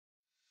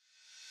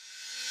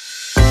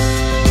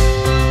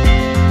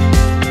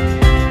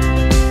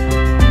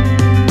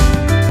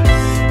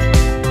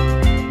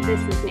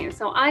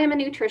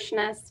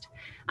nutritionist.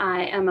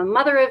 I am a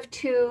mother of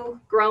 2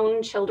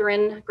 grown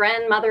children,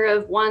 grandmother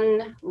of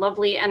 1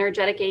 lovely,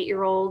 energetic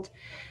 8-year-old.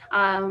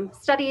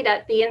 Studied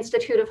at the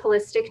Institute of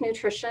Holistic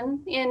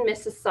Nutrition in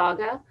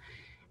Mississauga.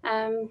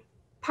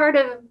 Part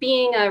of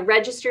being a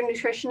registered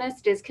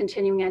nutritionist is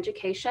continuing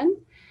education.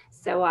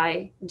 So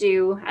I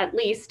do at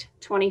least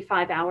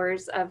 25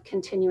 hours of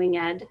continuing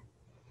ed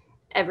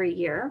every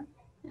year.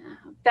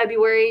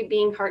 February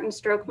being Heart and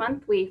Stroke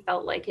Month, we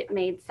felt like it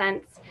made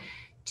sense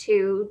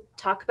to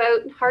talk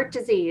about heart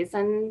disease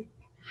and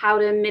how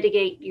to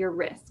mitigate your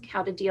risk,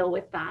 how to deal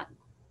with that.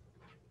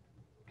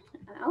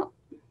 Oh,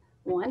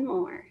 one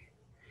more.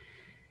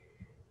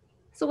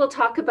 So we'll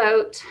talk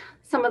about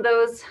some of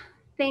those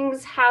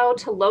things, how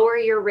to lower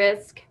your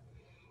risk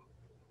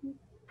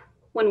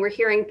when we're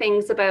hearing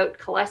things about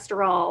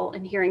cholesterol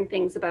and hearing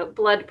things about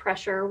blood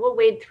pressure. We'll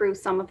wade through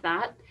some of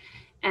that,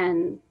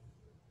 and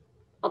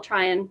I'll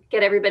try and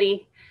get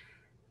everybody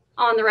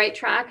on the right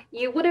track.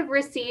 You would have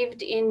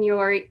received in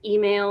your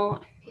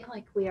email, I feel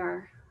like we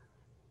are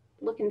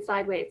looking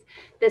sideways,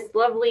 this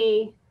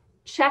lovely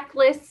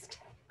checklist,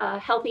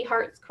 Healthy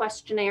Hearts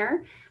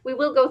questionnaire. We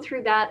will go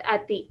through that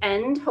at the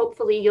end.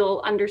 Hopefully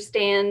you'll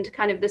understand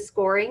kind of the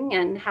scoring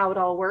and how it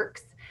all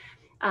works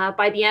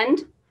by the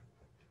end.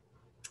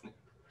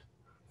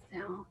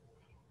 So,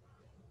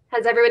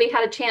 has everybody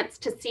had a chance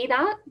to see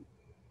that?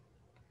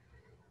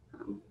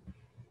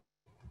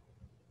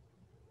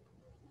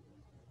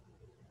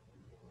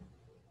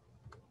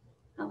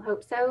 I'll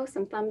hope so.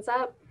 Some thumbs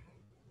up.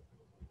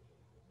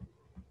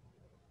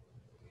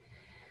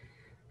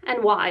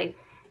 And why?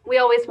 We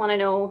always want to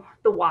know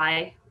the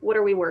why. What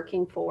are we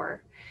working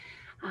for?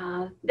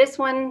 This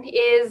one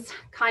is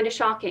kind of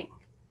shocking.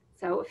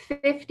 So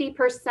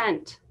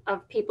 50%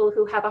 of people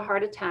who have a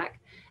heart attack,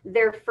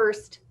 their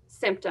first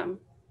symptom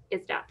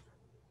is death.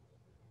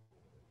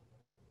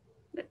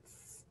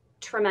 It's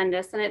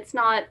tremendous, and it's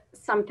not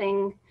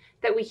something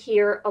that we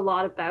hear a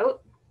lot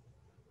about.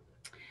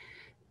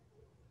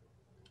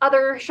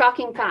 Other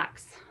shocking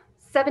facts: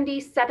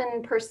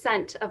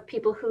 77% of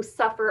people who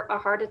suffer a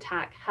heart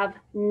attack have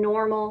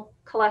normal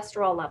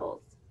cholesterol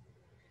levels.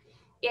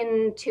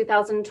 In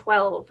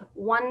 2012,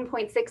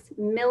 1.6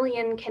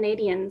 million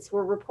Canadians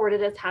were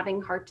reported as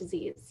having heart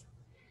disease.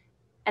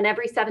 And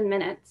every 7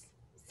 minutes,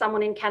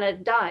 someone in Canada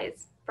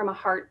dies from a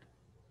heart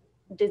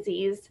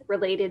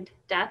disease-related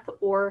death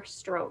or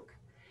stroke.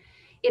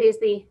 It is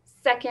the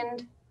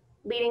 2nd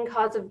leading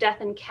cause of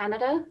death in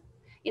Canada.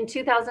 In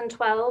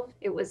 2012,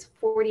 it was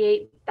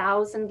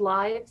 48,000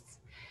 lives.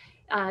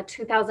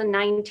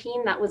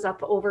 2019, that was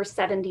up over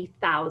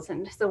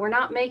 70,000. So we're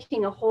not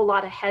making a whole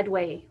lot of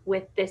headway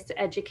with this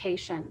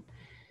education.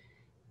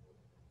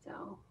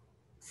 So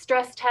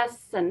stress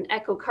tests and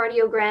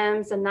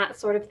echocardiograms and that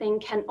sort of thing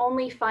can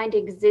only find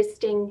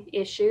existing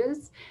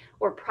issues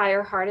or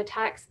prior heart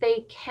attacks.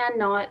 They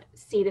cannot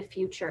see the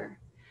future.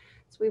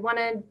 So we want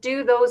to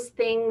do those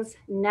things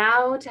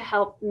now to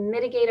help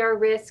mitigate our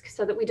risk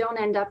so that we don't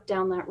end up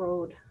down that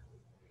road.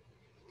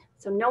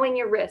 So knowing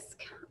your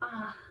risk.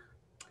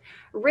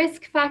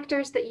 Risk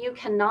factors that you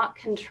cannot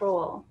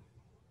control.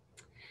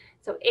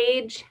 So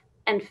age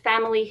and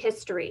family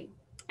history.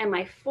 And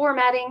my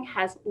formatting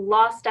has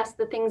lost us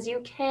the things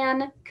you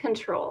can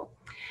control.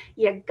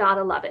 You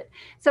gotta love it.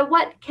 So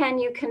what can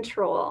you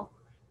control?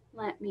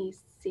 Let me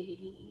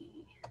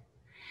see.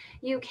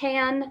 You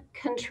can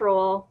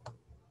control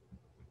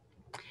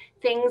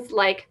things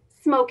like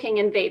smoking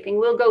and vaping.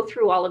 We'll go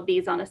through all of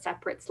these on a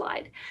separate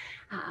slide.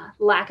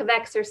 Lack of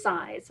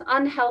exercise,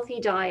 unhealthy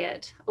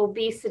diet,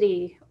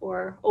 obesity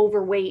or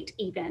overweight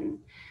even,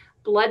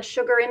 blood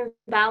sugar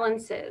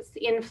imbalances,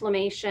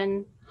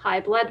 inflammation,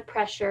 high blood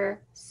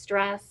pressure,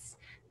 stress,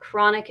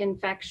 chronic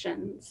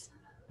infections.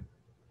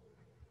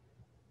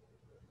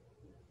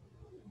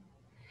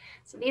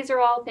 So these are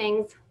all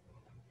things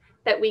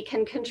that we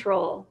can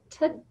control.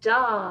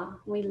 Ta-da,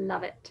 we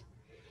love it.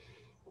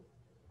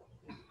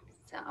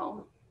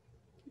 So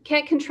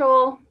can't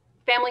control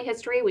family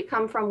history. We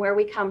come from where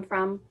we come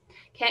from.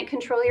 Can't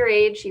control your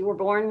age. You were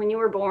born when you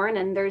were born,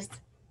 and there's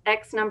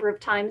X number of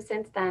times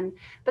since then.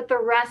 But the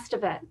rest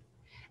of it,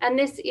 and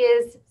this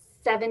is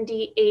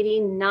 70,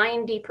 80,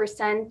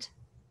 90%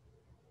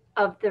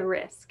 of the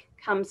risk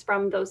comes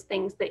from those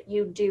things that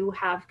you do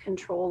have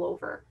control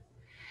over.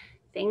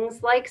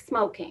 Things like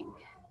smoking.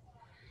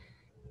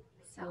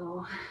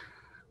 So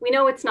we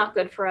know it's not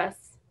good for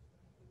us.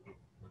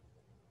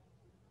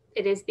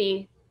 It is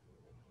the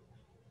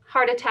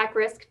heart attack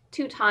risk,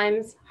 2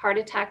 times heart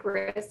attack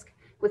risk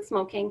with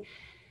smoking,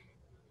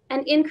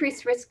 and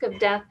increased risk of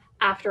death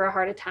after a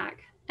heart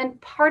attack. And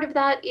part of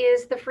that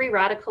is the free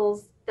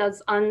radicals,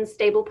 those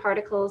unstable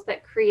particles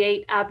that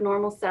create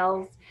abnormal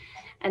cells,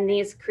 and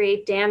these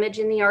create damage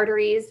in the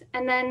arteries,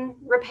 and then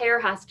repair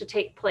has to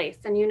take place.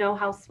 And you know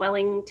how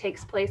swelling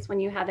takes place when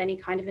you have any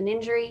kind of an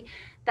injury.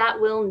 That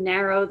will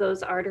narrow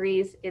those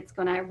arteries. It's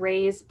going to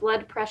raise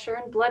blood pressure,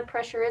 and blood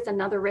pressure is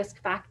another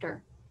risk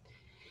factor.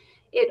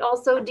 It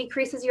also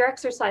decreases your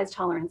exercise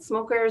tolerance.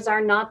 Smokers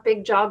are not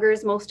big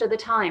joggers most of the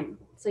time.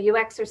 So you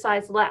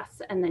exercise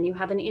less, and then you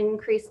have an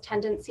increased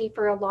tendency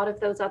for a lot of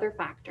those other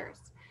factors.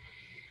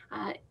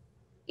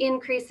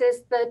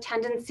 Increases the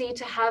tendency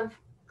to have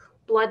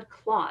blood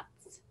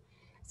clots.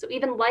 So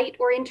even light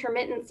or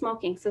intermittent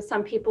smoking. So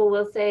some people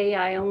will say,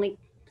 I only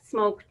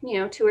smoke,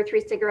 2 or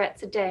 3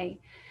 cigarettes a day.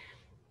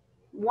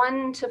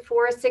 1 to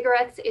 4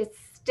 cigarettes is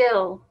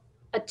still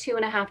a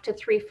 2.5 to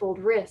 3-fold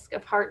risk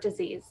of heart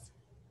disease.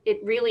 It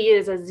really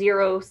is a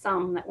zero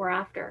sum that we're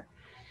after.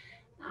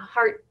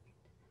 Heart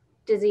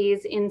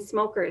disease in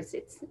smokers,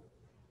 it's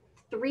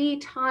 3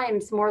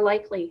 times more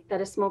likely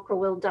that a smoker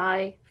will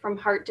die from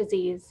heart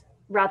disease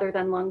rather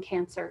than lung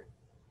cancer.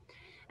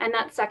 And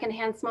that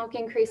secondhand smoke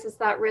increases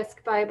that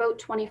risk by about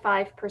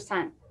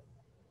 25%.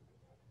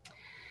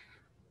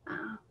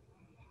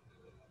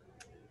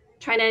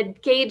 Trying to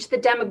gauge the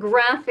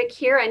demographic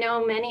here. I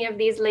know many of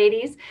these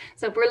ladies.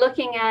 So if we're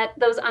looking at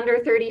those under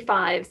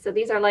 35, so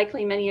these are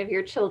likely many of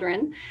your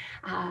children.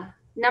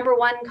 Number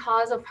 1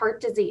 cause of heart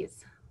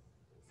disease.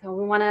 So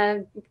we want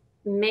to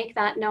make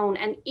that known.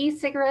 And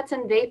e-cigarettes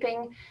and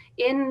vaping,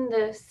 in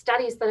the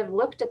studies that have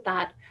looked at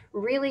that,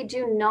 really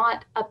do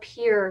not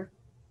appear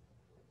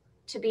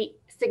to be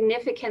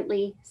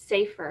significantly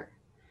safer.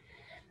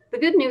 The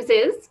good news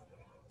is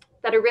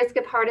that a risk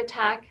of heart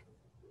attack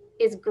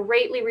is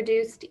greatly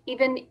reduced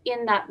even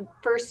in that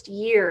first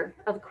year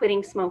of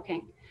quitting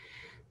smoking.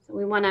 So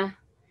we want to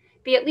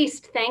be at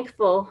least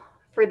thankful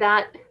for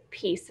that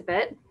piece of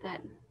it,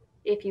 that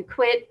if you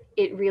quit,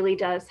 it really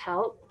does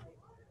help.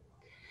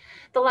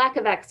 The lack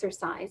of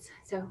exercise.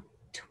 So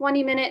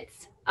 20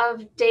 minutes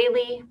of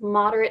daily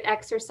moderate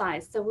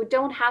exercise. So we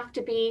don't have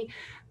to be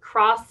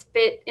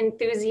CrossFit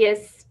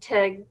enthusiasts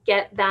to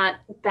get that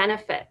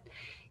benefit.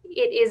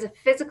 It is a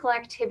physical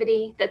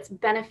activity that's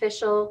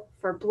beneficial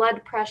for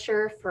blood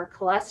pressure, for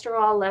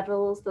cholesterol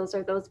levels. Those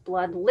are those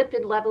blood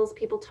lipid levels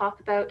people talk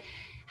about.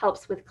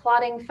 Helps with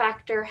clotting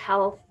factor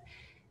health.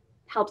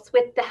 Helps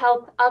with the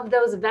health of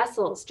those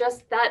vessels.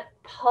 Just that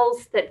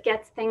pulse that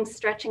gets things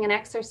stretching and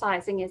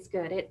exercising is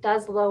good. It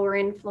does lower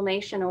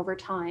inflammation over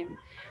time.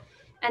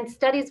 And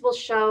studies will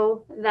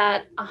show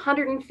that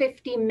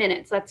 150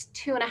 minutes, that's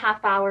 2.5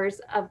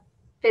 hours of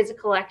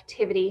physical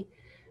activity,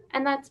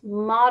 and that's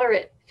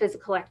moderate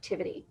physical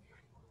activity,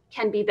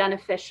 can be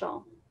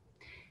beneficial.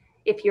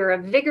 If you're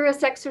a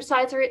vigorous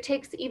exerciser, it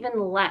takes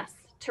even less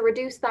to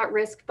reduce that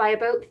risk by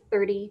about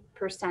 30%.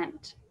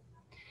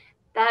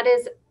 That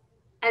is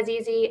as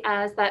easy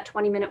as that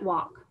 20-minute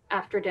walk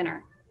after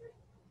dinner.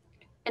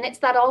 And it's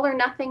that all or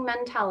nothing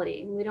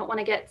mentality. We don't want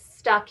to get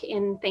stuck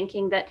in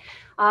thinking that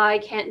I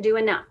can't do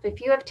enough. If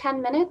you have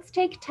 10 minutes,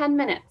 take 10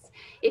 minutes.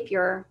 If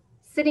you're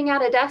sitting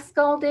at a desk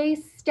all day,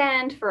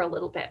 stand for a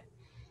little bit.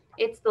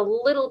 It's the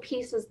little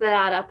pieces that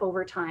add up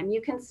over time.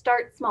 You can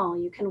start small.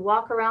 You can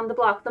walk around the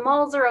block. The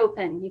malls are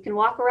open. You can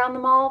walk around the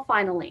mall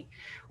finally,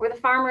 or the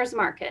farmer's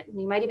market.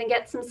 You might even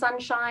get some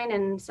sunshine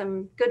and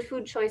some good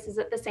food choices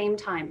at the same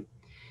time.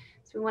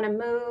 So we want to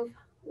move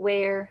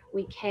where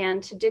we can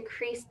to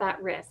decrease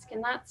that risk,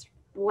 and that's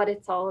what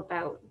it's all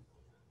about.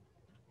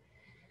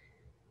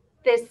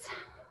 This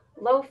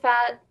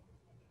low-fat,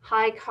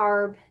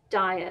 high-carb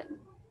diet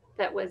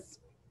that was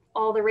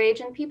all the rage,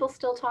 and people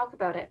still talk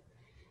about it.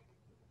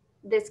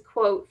 This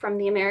quote from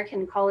the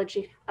American College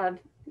of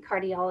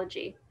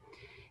Cardiology: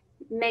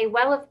 may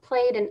well have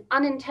played an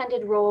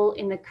unintended role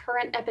in the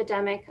current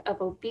epidemic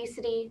of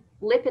obesity,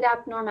 lipid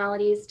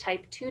abnormalities,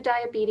 type 2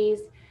 diabetes,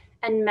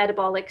 and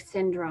metabolic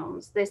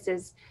syndromes. This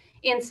is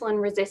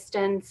insulin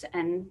resistance,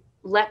 and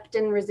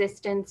leptin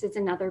resistance is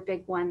another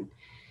big one.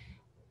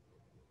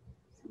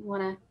 So we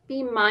want to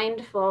be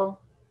mindful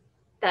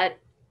that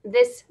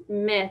this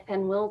myth,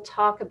 and we'll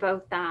talk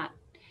about that,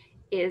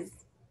 is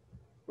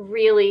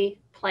really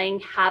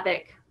playing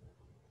havoc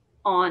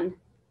on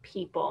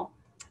people.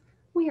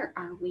 Where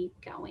are we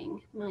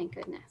going? My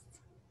goodness.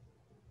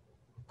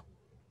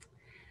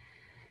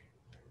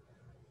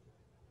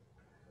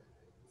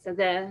 So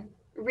the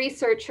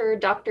researcher,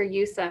 Dr.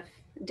 Youssef,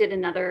 did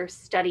another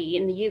study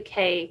in the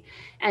UK,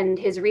 and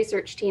his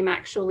research team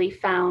actually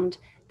found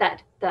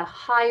that the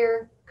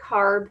higher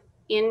carb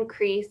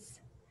increase,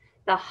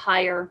 the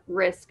higher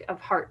risk of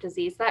heart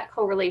disease. That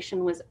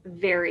correlation was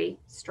very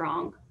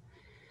strong.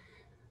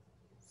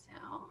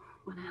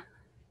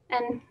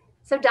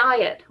 So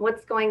diet,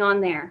 what's going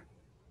on there?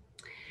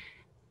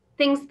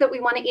 Things that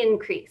we want to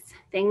increase,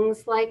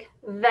 things like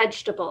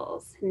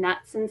vegetables,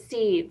 nuts and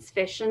seeds,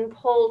 fish and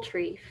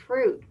poultry,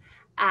 fruit,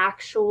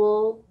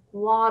 actual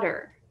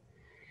water,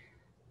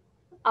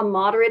 a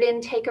moderate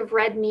intake of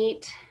red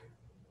meat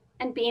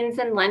and beans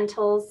and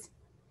lentils.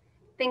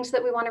 Things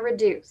that we want to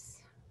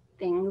reduce,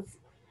 things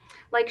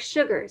like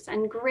sugars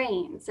and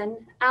grains and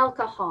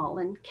alcohol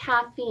and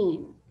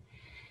caffeine.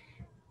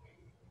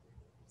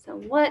 So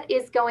what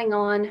is going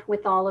on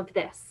with all of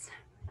this?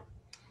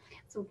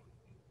 So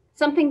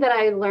something that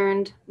I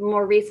learned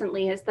more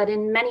recently is that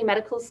in many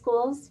medical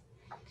schools,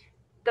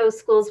 those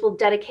schools will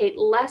dedicate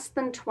less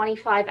than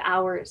 25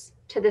 hours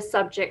to the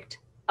subject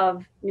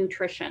of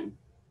nutrition.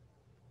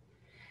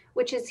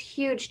 which is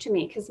huge to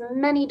me because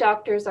many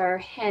doctors are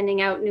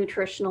handing out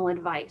nutritional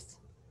advice.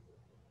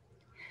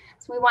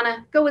 So we want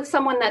to go with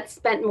someone that's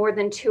spent more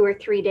than 2 or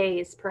 3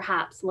 days,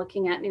 perhaps,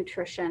 looking at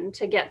nutrition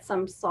to get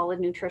some solid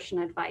nutrition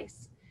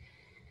advice.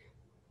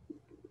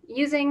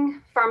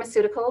 Using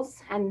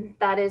pharmaceuticals, and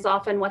that is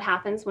often what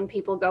happens when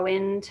people go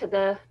into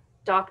the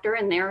doctor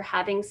and they're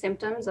having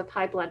symptoms of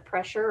high blood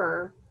pressure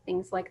or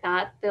things like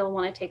that, they'll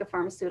want to take a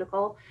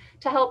pharmaceutical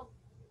to help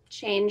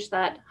change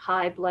that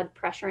high blood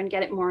pressure and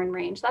get it more in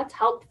range. That's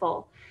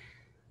helpful.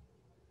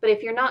 But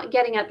if you're not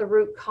getting at the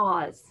root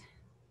cause,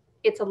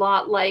 it's a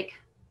lot like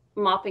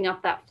mopping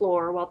up that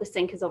floor while the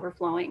sink is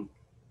overflowing.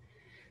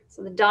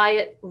 So the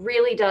diet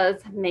really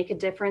does make a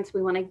difference.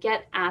 We want to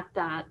get at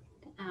that.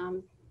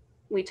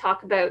 We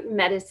talk about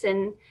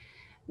medicine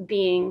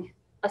being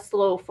a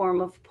slow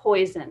form of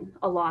poison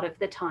a lot of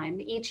the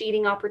time. Each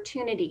eating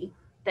opportunity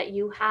that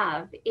you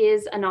have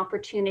is an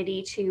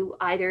opportunity to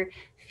either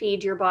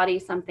feed your body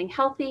something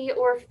healthy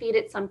or feed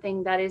it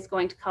something that is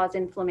going to cause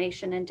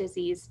inflammation and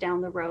disease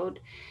down the road.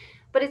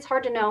 But it's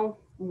hard to know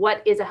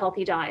what is a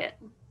healthy diet.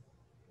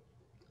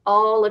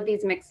 All of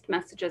these mixed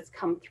messages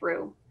come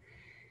through.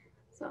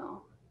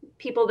 So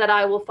people that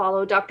I will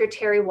follow, Dr.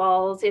 Terry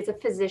Walls is a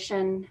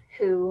physician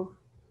who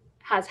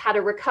has had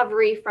a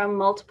recovery from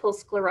multiple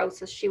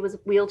sclerosis. She was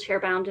wheelchair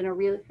bound in a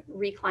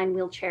recline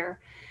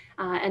wheelchair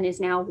and is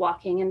now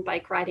walking and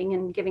bike riding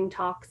and giving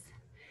talks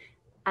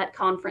at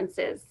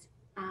conferences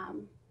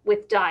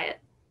with diet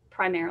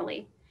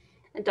primarily.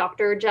 And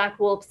Dr. Jack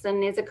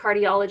Wolfson is a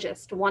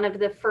cardiologist. One of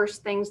the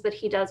first things that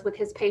he does with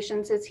his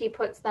patients is he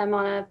puts them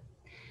on a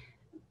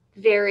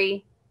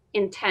very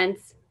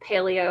intense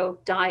paleo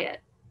diet.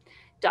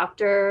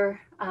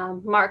 Dr.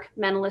 Mark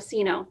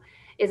Menelacino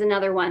is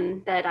another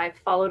one that I've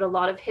followed a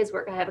lot of his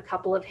work. I have a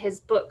couple of his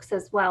books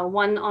as well,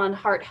 one on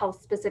heart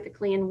health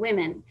specifically in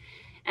women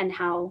and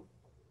how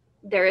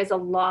there is a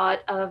lot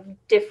of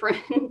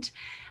different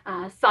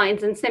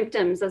signs and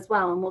symptoms as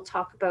well. And we'll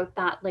talk about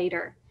that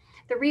later.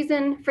 The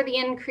reason for the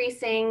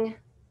increasing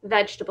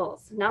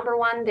vegetables, number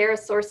one, they're a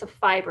source of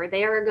fiber.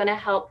 They are going to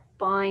help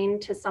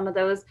bind to some of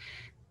those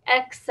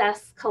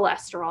excess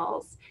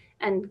cholesterols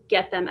and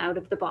get them out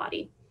of the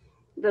body.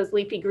 Those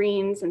leafy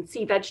greens and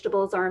sea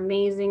vegetables are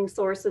amazing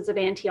sources of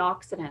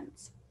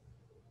antioxidants.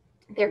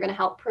 They're going to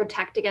help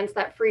protect against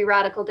that free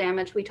radical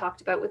damage we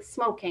talked about with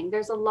smoking.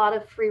 There's a lot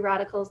of free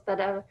radicals that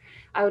are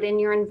out in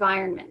your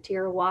environment.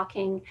 You're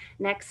walking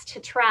next to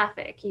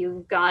traffic.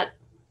 You've got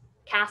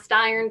cast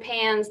iron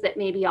pans that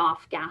may be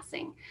off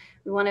gassing.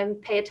 We want to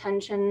pay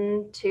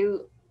attention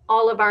to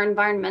all of our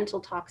environmental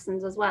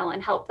toxins as well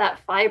and help that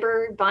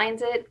fiber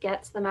binds it,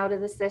 gets them out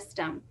of the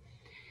system.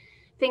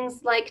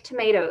 Things like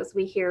tomatoes,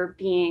 we hear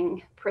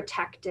being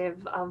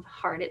protective of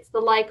heart. It's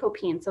the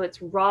lycopene, so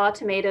it's raw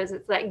tomatoes.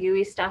 It's that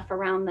gooey stuff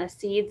around the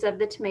seeds of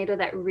the tomato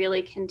that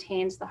really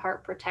contains the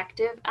heart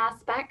protective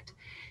aspect.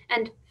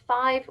 And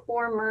 5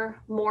 or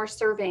more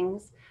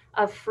servings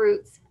of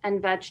fruits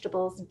and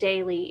vegetables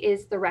daily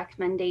is the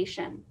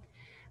recommendation.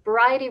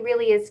 Variety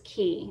really is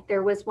key.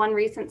 There was one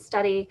recent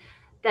study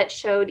that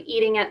showed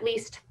eating at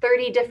least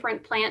 30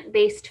 different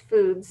plant-based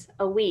foods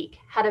a week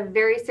had a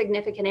very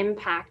significant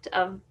impact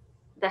of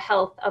the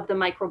health of the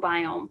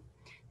microbiome.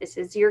 This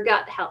is your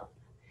gut health.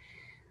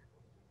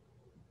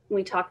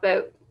 We talk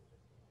about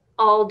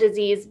all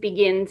disease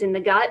begins in the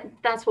gut.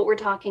 That's what we're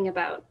talking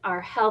about.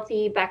 Our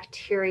healthy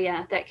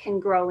bacteria that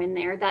can grow in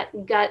there.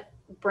 That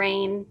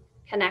gut-brain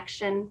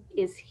connection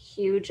is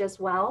huge as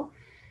well.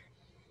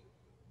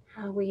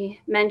 We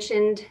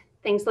mentioned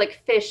things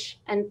like fish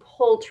and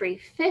poultry.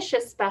 Fish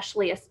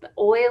especially,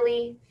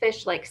 oily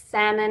fish like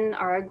salmon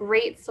are a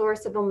great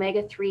source of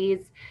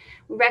omega-3s.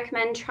 We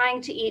recommend trying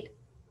to eat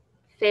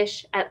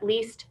fish at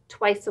least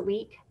twice a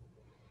week.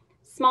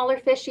 Smaller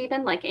fish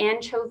even like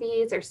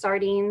anchovies or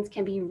sardines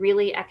can be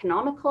really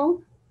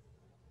economical.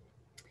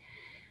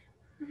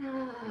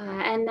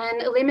 And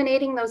then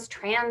eliminating those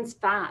trans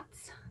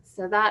fats.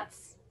 So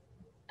that's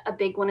a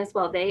big one as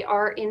well. They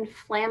are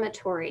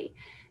inflammatory.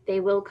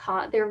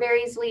 They're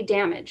very easily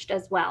damaged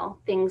as well.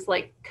 Things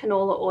like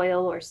canola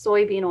oil or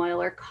soybean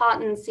oil or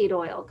cottonseed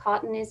oil.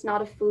 Cotton is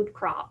not a food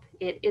crop.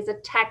 It is a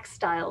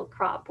textile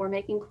crop. We're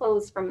making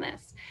clothes from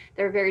this.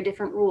 There are very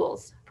different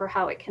rules for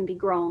how it can be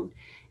grown.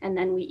 And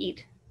then we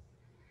eat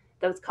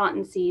those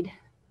cottonseed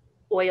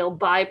oil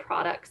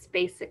byproducts,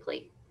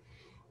 basically.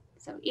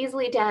 So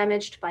easily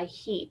damaged by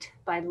heat,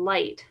 by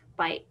light,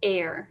 by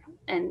air,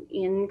 and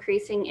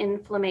increasing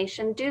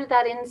inflammation due to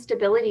that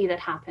instability that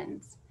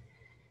happens.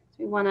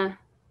 We want to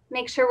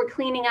make sure we're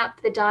cleaning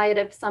up the diet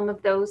of some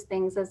of those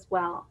things as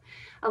well.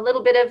 A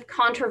little bit of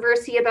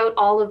controversy about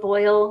olive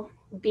oil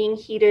being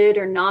heated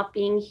or not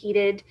being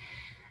heated.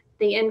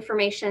 The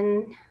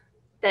information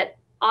that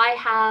I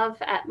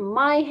have at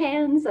my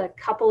hands, a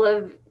couple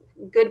of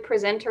good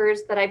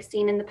presenters that I've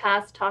seen in the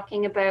past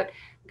talking about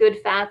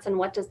good fats and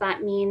what does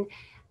that mean,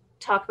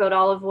 talk about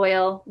olive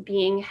oil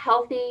being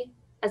healthy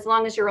as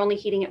long as you're only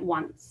heating it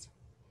once.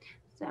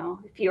 So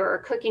if you're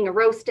cooking a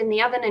roast in the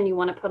oven and you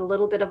want to put a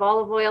little bit of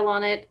olive oil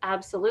on it,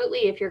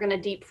 absolutely. If you're going to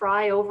deep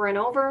fry over and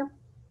over,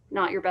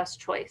 not your best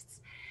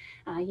choice.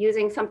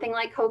 Using something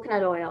like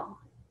coconut oil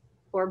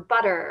or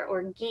butter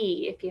or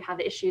ghee, if you have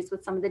issues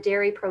with some of the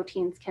dairy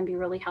proteins, can be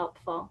really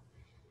helpful.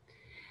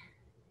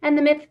 And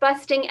the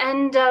myth-busting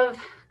end of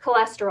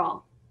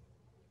cholesterol.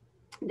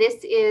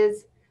 This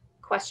is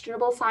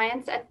questionable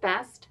science at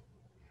best.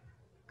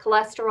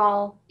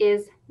 Cholesterol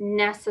is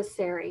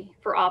necessary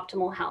for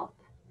optimal health.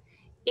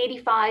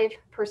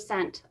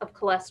 85% of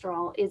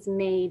cholesterol is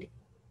made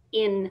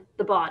in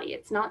the body.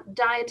 It's not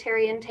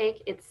dietary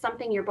intake, it's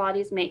something your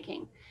body's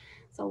making.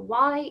 So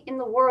why in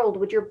the world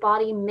would your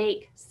body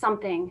make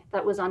something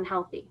that was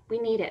unhealthy? We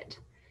need it.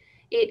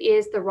 It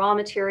is the raw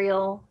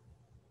material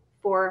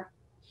for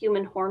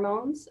human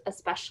hormones,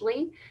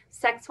 especially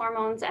sex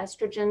hormones,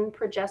 estrogen,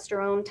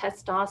 progesterone,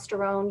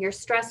 testosterone, your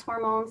stress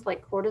hormones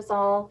like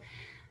cortisol.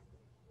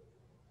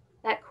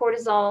 That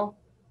cortisol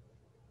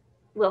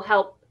will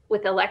help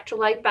with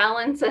electrolyte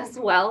balance as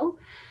well.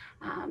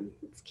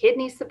 It's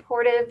kidney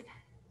supportive.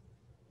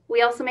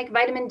 We also make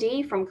vitamin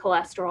D from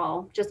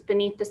cholesterol just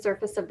beneath the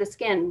surface of the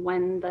skin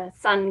when the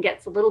sun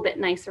gets a little bit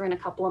nicer in a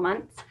couple of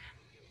months.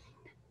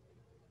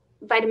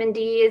 Vitamin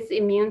D is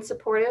immune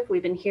supportive.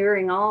 We've been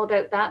hearing all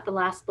about that the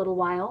last little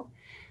while.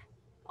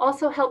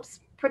 Also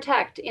helps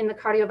protect in the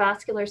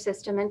cardiovascular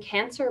system and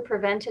cancer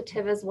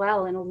preventative as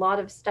well. And a lot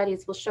of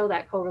studies will show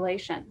that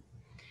correlation.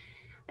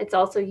 It's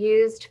also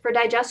used for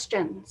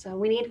digestion. So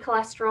we need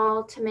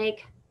cholesterol to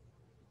make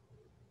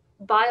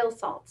bile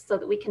salts so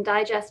that we can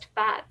digest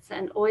fats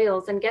and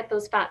oils and get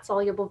those fat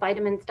soluble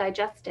vitamins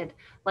digested,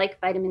 like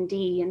vitamin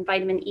D and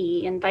vitamin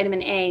E and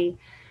vitamin A.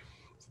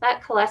 So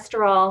that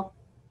cholesterol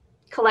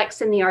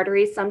collects in the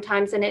arteries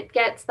sometimes, and it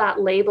gets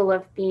that label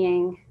of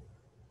being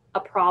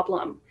a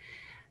problem.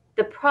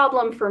 The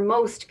problem for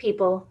most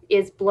people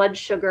is blood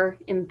sugar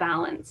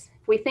imbalance.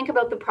 If we think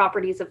about the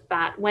properties of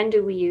fat, when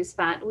do we use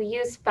fat? We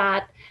use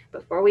fat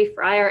before we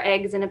fry our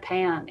eggs in a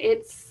pan.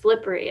 It's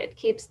slippery. It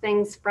keeps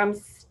things from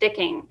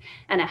sticking.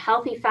 And a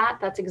healthy fat,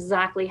 that's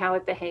exactly how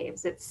it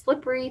behaves. It's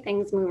slippery,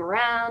 things move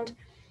around.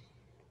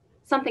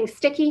 Something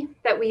sticky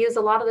that we use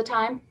a lot of the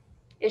time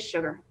is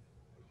sugar.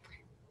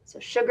 So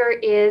sugar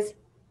is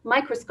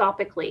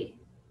microscopically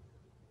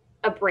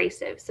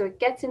abrasive. So it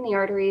gets in the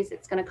arteries,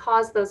 it's going to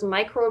cause those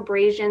micro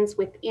abrasions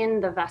within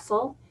the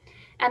vessel.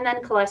 And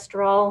then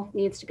cholesterol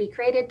needs to be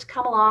created to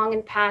come along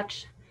and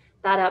patch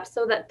that up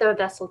so that the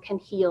vessel can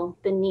heal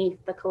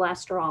beneath the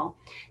cholesterol.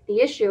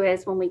 The issue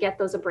is when we get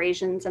those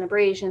abrasions and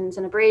abrasions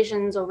and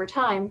abrasions over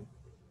time,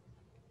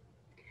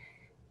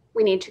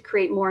 we need to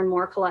create more and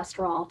more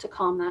cholesterol to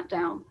calm that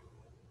down.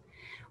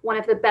 One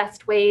of the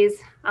best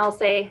ways, I'll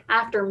say,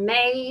 after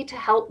May to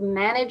help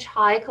manage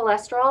high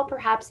cholesterol,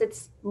 perhaps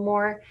it's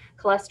more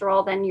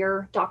cholesterol than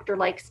your doctor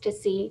likes to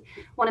see.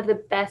 One of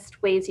the best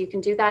ways you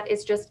can do that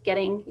is just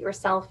getting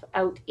yourself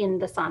out in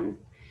the sun.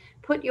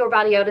 Put your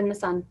body out in the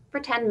sun for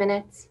 10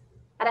 minutes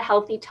at a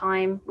healthy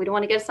time. We don't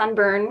want to get a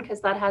sunburn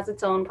because that has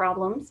its own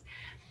problems.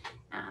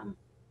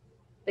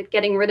 But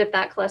getting rid of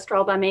that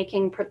cholesterol by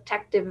making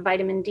protective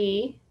vitamin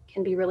D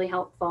can be really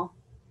helpful.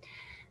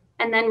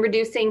 And then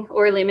reducing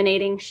or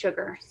eliminating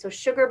sugar. So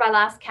sugar by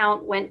last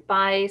count went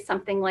by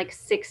something like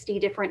 60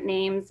 different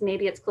names.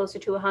 Maybe it's closer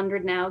to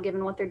 100 now,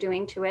 given what they're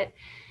doing to it.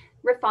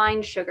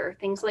 Refined sugar,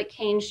 things like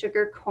cane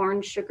sugar,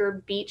 corn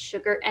sugar, beet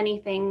sugar,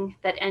 anything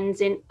that ends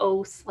in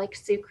ose, like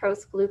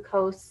sucrose,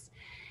 glucose,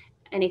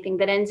 anything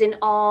that ends in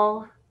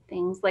all,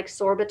 things like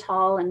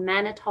sorbitol and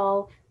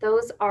mannitol.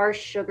 Those are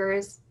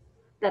sugars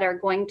that are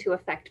going to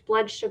affect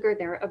blood sugar.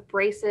 They're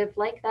abrasive,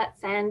 like that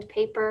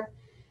sandpaper.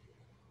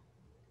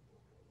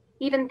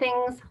 Even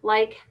things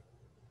like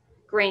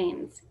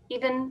grains,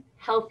 even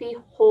healthy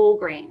whole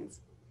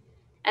grains.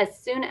 As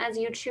soon as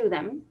you chew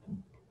them,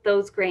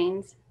 those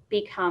grains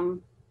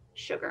become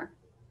sugar.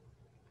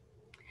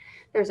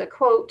 There's a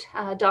quote,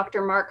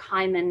 Dr. Mark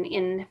Hyman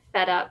in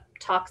Fed Up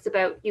talks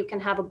about you can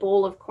have a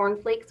bowl of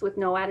cornflakes with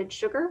no added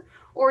sugar,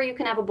 or you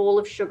can have a bowl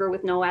of sugar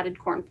with no added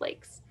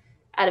cornflakes.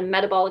 At a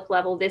metabolic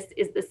level, this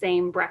is the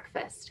same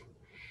breakfast.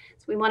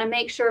 So we want to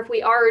make sure if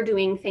we are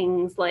doing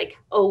things like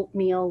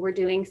oatmeal, we're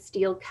doing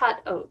steel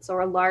cut oats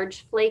or a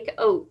large flake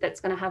oat that's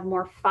going to have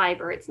more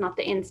fiber. It's not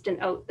the instant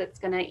oat that's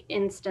going to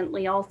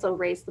instantly also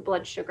raise the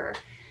blood sugar.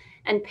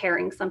 And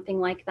pairing something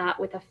like that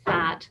with a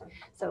fat.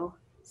 So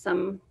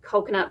some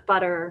coconut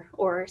butter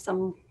or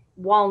some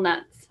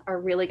walnuts are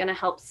really going to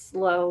help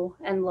slow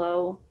and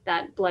low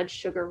that blood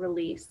sugar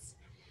release.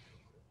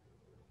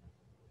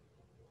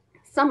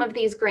 Some of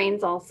these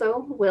grains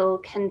also will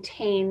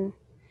contain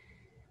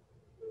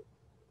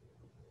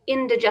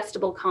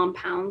indigestible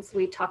compounds.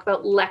 We talk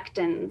about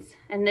lectins,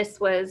 and this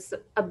was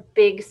a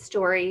big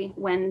story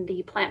when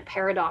the Plant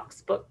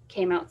Paradox book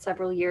came out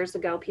several years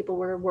ago. People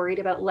were worried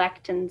about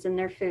lectins in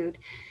their food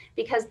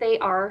because they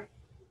are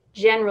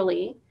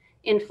generally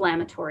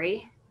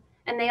inflammatory,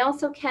 and they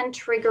also can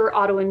trigger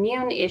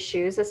autoimmune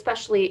issues,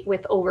 especially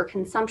with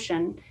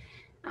overconsumption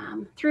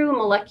through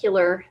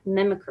molecular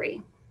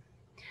mimicry.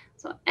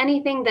 So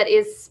anything that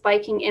is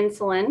spiking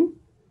insulin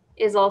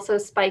is also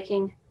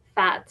spiking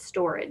fat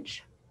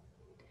storage.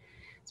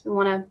 So we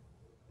want to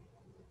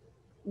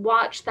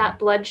watch that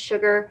blood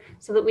sugar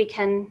so that we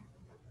can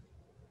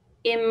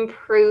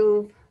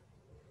improve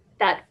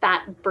that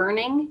fat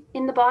burning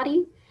in the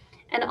body,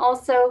 and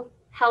also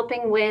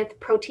helping with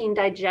protein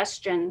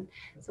digestion.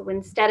 So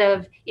instead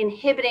of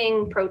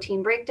inhibiting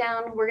protein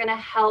breakdown, we're going to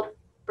help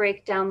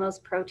break down those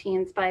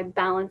proteins by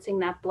balancing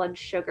that blood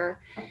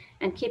sugar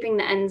and keeping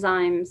the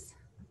enzymes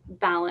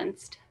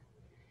balanced.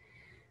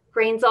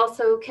 Grains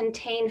also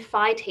contain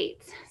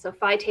phytates. So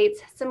phytates,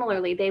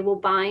 similarly, they will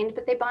bind,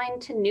 but they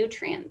bind to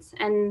nutrients.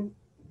 And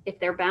if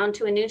they're bound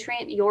to a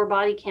nutrient, your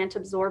body can't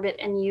absorb it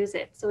and use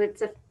it. So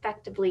it's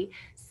effectively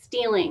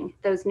stealing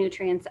those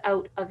nutrients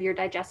out of your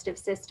digestive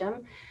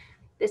system.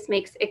 This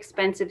makes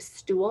expensive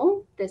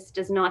stool. This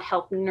does not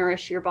help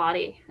nourish your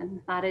body.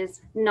 And that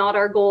is not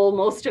our goal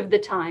most of the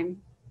time.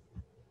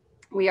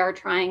 We are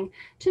trying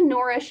to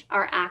nourish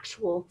our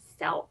actual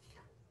self.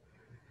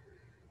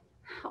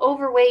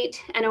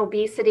 Overweight and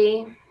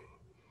obesity,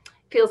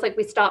 feels like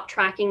we stopped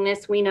tracking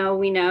this. We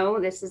know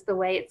this is the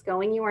way it's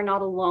going. You are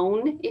not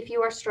alone if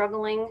you are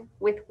struggling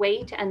with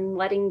weight and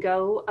letting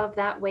go of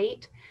that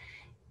weight.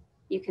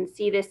 You can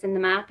see this in the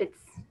map. It's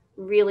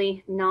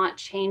really not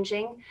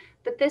changing.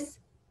 But this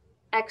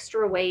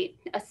extra weight,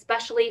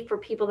 especially for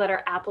people that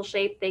are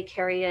apple-shaped, they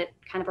carry it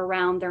kind of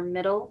around their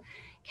middle,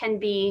 can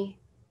be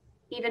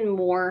even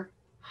more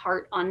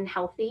heart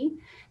unhealthy.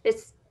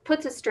 This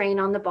puts a strain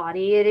on the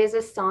body. It is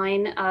a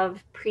sign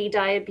of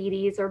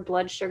pre-diabetes or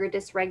blood sugar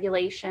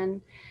dysregulation.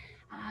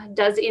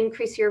 Does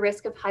increase your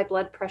risk of high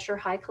blood pressure,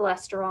 high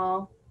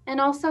cholesterol, and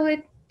also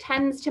it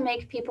tends to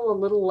make people a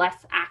little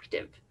less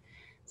active.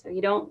 So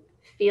you don't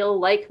feel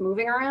like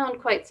moving around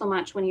quite so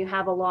much when you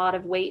have a lot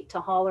of weight to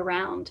haul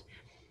around.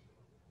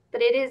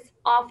 But it is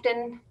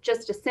often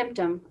just a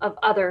symptom of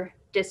other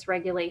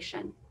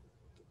dysregulation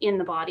in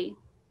the body.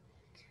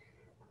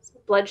 So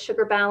blood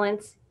sugar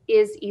balance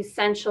is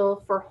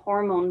essential for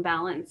hormone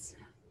balance.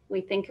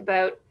 We think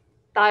about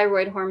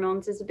thyroid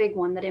hormones is a big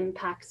one that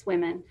impacts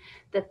women.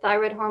 The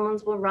thyroid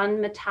hormones will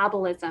run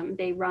metabolism.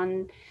 They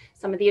run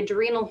some of the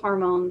adrenal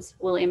hormones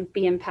will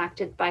be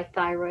impacted by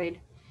thyroid.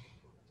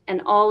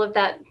 And all of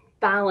that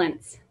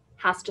balance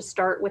has to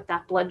start with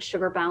that blood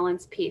sugar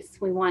balance piece.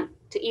 We want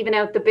to even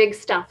out the big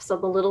stuff so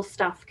the little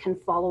stuff can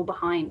follow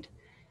behind.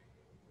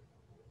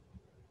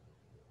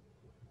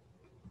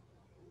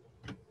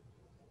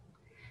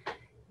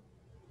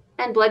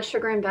 And blood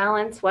sugar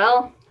imbalance,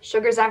 well,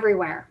 sugar's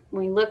everywhere.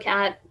 When we look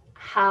at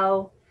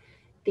how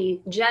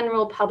the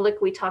general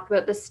public, we talk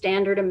about the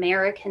standard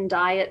American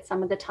diet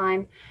some of the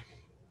time,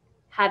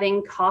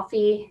 having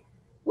coffee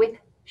with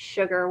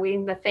sugar,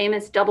 the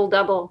famous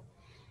double-double,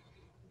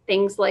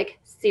 things like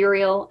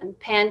cereal and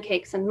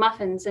pancakes and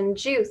muffins and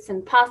juice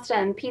and pasta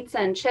and pizza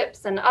and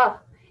chips and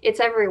it's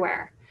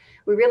everywhere.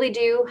 We really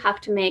do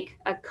have to make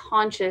a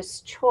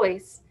conscious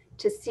choice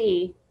to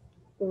see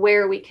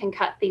where we can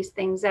cut these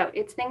things out.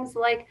 It's things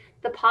like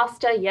the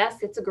pasta.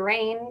 Yes, it's a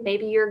grain.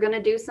 Maybe you're going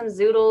to do some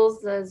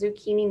zoodles,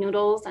 zucchini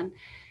noodles, and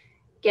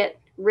get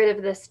rid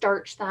of the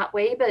starch that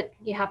way, but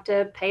you have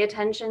to pay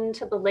attention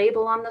to the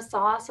label on the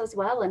sauce as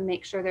well and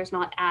make sure there's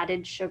not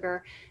added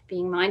sugar.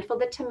 Being mindful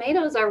that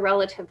tomatoes are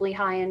relatively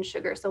high in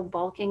sugar, so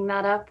bulking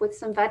that up with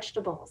some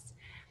vegetables.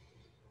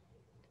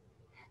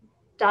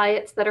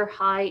 Diets that are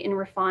high in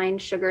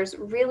refined sugars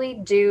really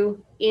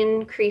do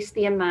increase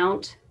the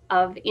amount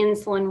of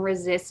insulin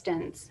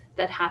resistance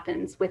that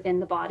happens within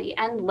the body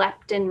and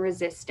leptin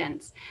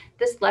resistance.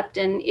 This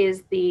leptin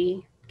is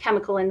the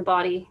chemical in the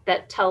body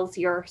that tells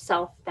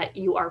yourself that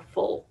you are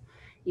full.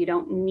 You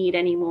don't need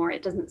any more.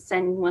 It doesn't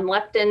send, when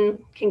leptin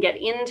can get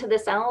into the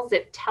cells,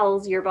 it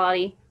tells your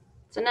body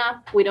it's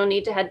enough. We don't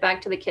need to head back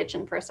to the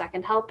kitchen for a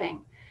second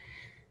helping.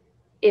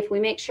 If we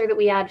make sure that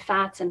we add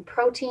fats and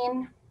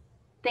protein,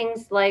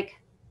 things like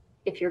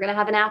if you're going to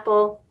have an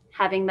apple,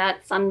 having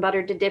that sun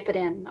butter to dip it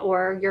in,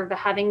 or you're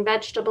having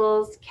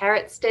vegetables,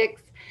 carrot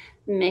sticks,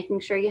 making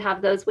sure you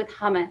have those with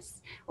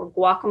hummus or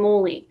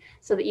guacamole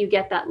so that you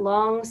get that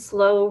long,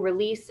 slow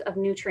release of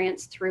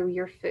nutrients through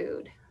your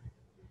food.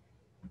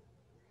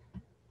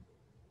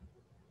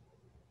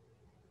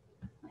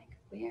 Like,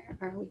 where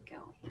are we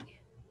going?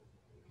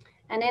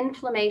 And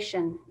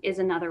inflammation is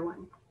another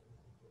one.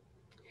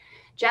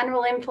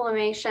 General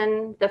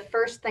inflammation, the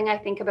first thing I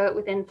think about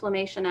with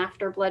inflammation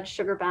after blood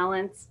sugar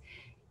balance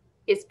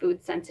is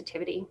food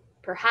sensitivity.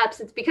 Perhaps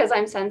it's because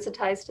I'm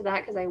sensitized to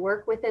that because I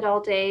work with it all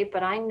day,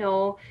 but I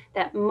know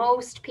that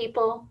most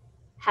people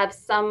have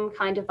some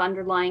kind of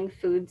underlying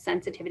food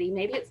sensitivity.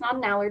 Maybe it's not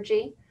an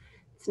allergy.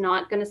 It's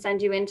not going to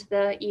send you into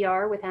the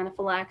ER with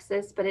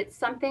anaphylaxis, but it's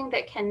something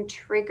that can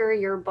trigger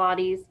your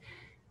body's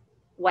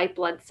white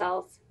blood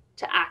cells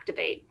to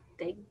activate.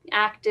 They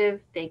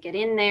active, they get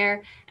in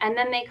there, and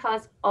then they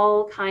cause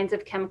all kinds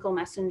of chemical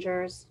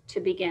messengers to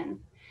begin.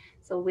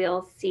 So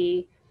we'll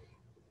see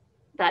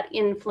that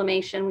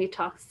inflammation. We've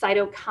talked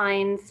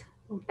cytokines.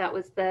 That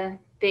was the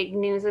big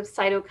news of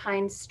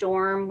cytokine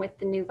storm with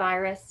the new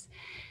virus.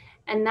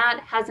 And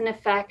that has an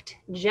effect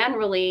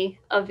generally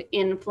of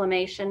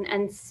inflammation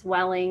and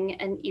swelling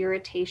and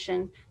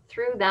irritation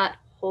through that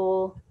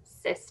whole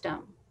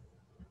system.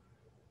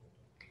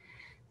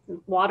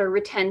 water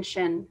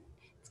retention.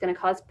 It's going to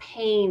cause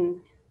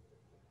pain,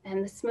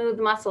 and the smooth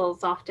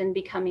muscles often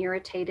become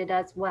irritated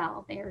as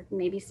well. They're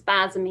maybe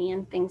spasmy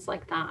and things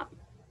like that.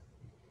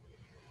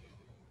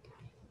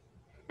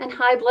 And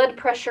high blood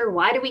pressure,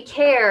 why do we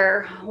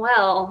care?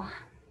 Well,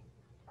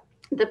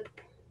 the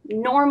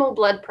normal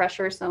blood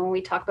pressure, so when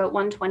we talk about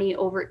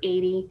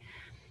 120/80,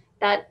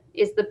 that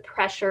is the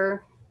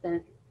pressure.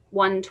 The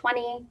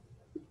 120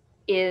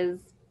 is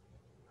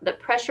the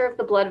pressure of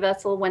the blood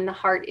vessel when the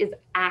heart is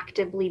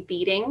actively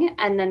beating,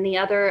 and then the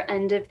other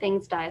end of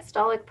things,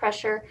 diastolic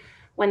pressure,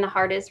 when the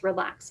heart is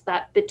relaxed,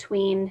 that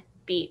between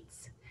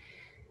beats.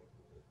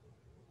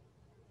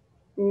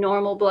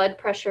 Normal blood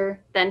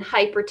pressure, then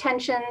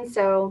hypertension,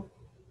 so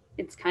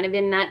it's kind of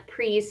in that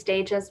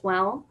pre-stage as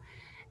well,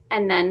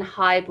 and then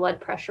high blood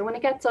pressure. When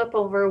it gets up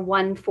over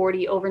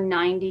 140, over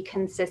 90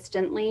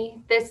 consistently,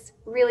 this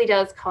really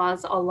does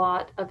cause a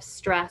lot of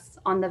stress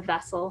on the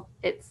vessel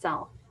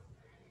itself.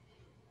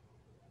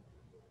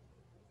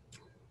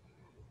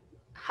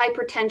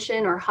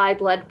 Hypertension or high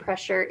blood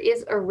pressure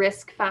is a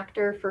risk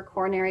factor for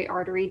coronary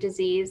artery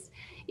disease.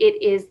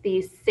 It is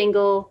the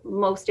single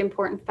most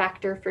important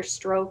factor for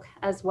stroke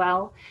as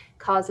well.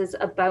 Causes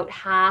about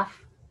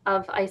half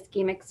of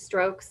ischemic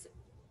strokes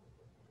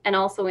and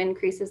also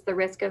increases the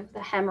risk of the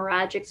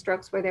hemorrhagic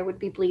strokes where there would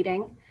be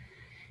bleeding.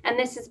 And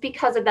this is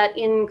because of that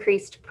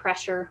increased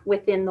pressure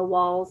within the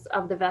walls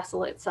of the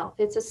vessel itself.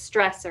 It's a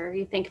stressor.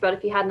 You think about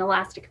if you had an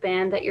elastic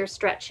band that you're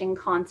stretching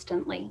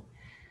constantly.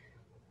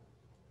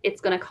 It's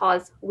going to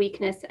cause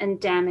weakness and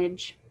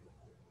damage,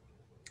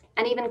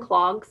 and even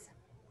clogs.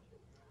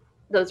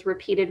 Those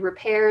repeated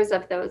repairs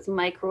of those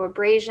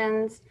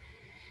microabrasions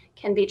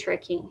can be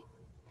tricky.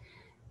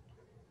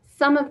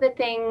 Some of the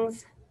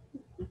things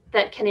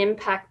that can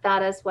impact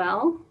that as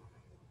well.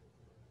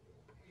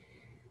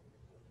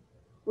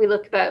 We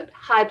look about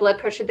high blood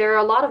pressure. There are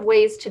a lot of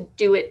ways to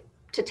do it,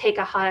 to take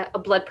a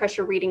blood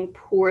pressure reading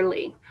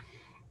poorly.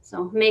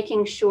 So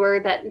making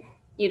sure that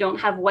you don't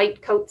have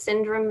white coat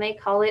syndrome, they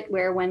call it,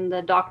 where when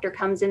the doctor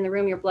comes in the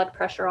room, your blood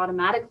pressure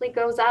automatically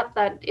goes up.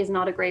 That is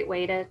not a great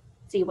way to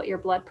see what your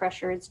blood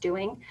pressure is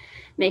doing.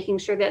 Making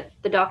sure that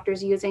the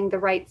doctor's using the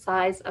right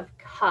size of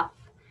cuff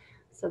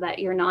so that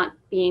you're not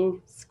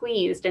being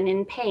squeezed and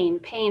in pain.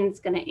 Pain's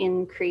going to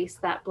increase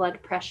that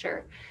blood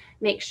pressure.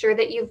 Make sure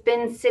that you've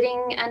been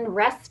sitting and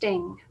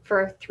resting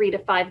for 3 to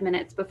 5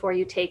 minutes before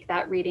you take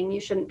that reading.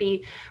 You shouldn't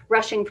be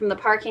rushing from the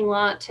parking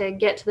lot to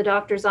get to the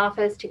doctor's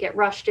office, to get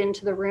rushed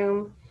into the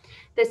room.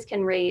 This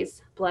can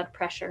raise blood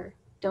pressure.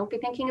 Don't be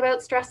thinking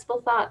about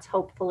stressful thoughts,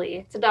 hopefully.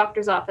 It's a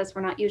doctor's office.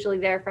 We're not usually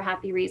there for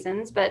happy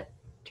reasons, but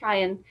try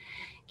and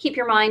keep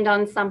your mind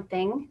on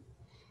something.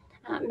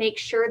 Make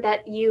sure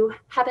that you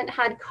haven't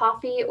had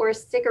coffee or a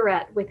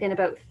cigarette within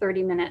about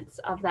 30 minutes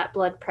of that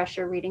blood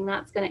pressure reading.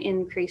 That's going to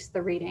increase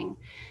the reading.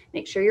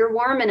 Make sure you're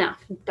warm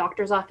enough.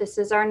 Doctors'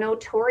 offices are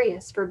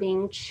notorious for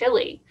being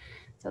chilly.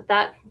 So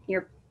that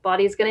your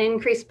body's going to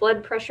increase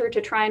blood pressure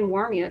to try and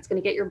warm you. It's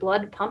going to get your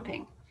blood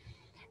pumping.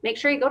 Make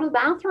sure you go to the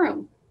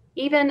bathroom.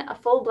 Even a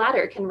full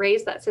bladder can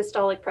raise that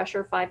systolic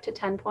pressure 5 to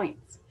 10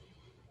 points.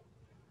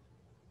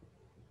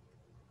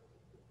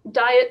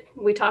 Diet,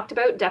 we talked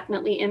about,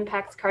 definitely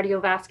impacts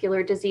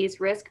cardiovascular disease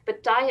risk,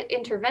 but diet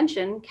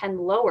intervention can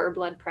lower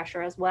blood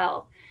pressure as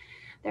well.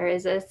 There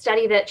is a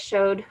study that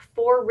showed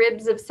 4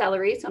 ribs of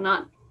celery, so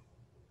not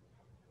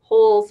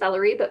whole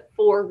celery, but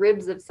 4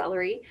 ribs of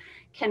celery,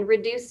 can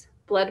reduce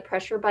blood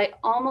pressure by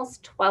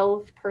almost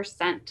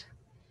 12%.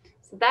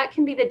 So that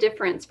can be the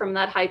difference from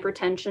that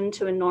hypertension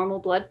to a normal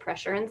blood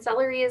pressure. And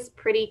celery is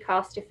pretty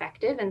cost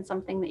effective and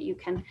something that you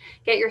can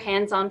get your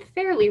hands on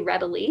fairly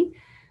readily.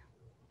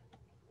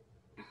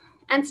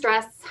 And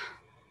stress.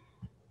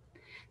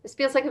 This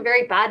feels like a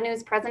very bad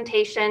news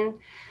presentation.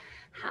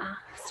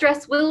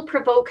 Stress will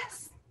provoke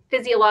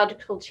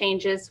physiological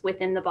changes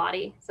within the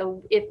body.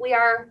 So if we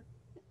are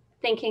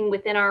thinking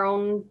within our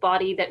own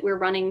body that we're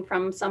running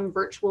from some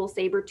virtual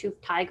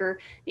saber-toothed tiger,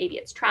 maybe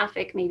it's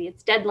traffic, maybe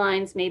it's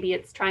deadlines, maybe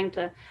it's trying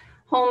to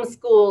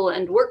homeschool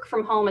and work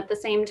from home at the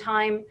same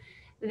time,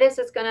 this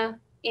is going to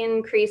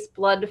increase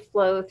blood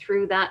flow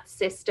through that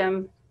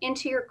system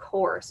into your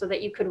core so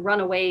that you could run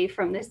away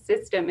from this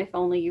system if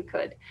only you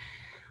could.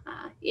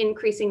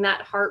 Increasing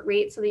that heart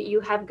rate so that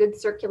you have good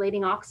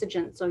circulating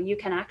oxygen so you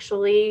can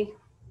actually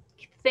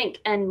think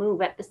and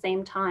move at the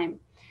same time.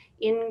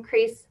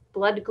 Increase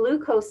blood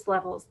glucose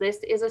levels. This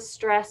is a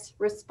stress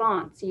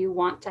response. You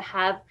want to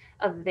have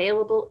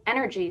available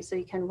energy so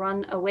you can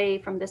run away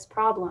from this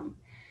problem.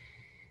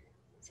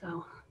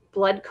 So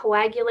blood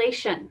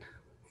coagulation.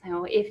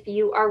 So if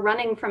you are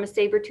running from a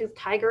saber-toothed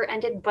tiger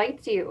and it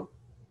bites you,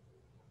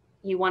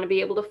 you want to be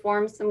able to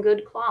form some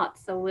good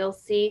clots. So we'll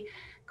see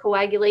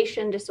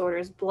coagulation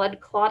disorders, blood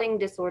clotting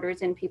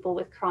disorders in people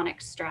with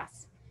chronic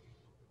stress.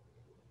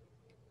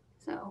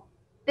 So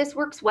this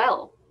works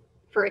well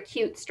for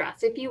acute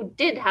stress. If you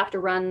did have to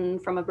run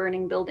from a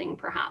burning building,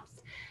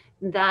 perhaps,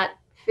 that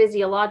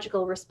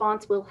physiological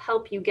response will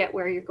help you get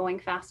where you're going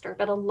faster.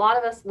 But a lot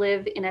of us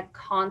live in a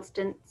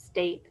constant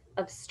state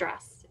of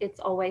stress. It's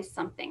always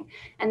something.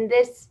 And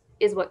this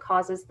is what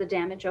causes the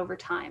damage over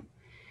time.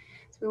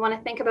 So we want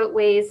to think about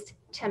ways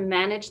to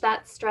manage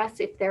that stress.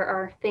 If there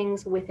are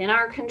things within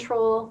our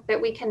control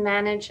that we can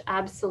manage,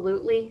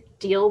 absolutely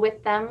deal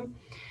with them.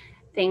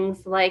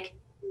 Things like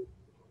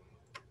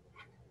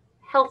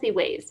healthy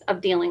ways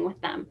of dealing with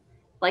them,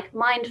 like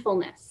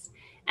mindfulness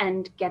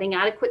and getting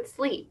adequate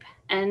sleep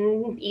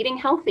and eating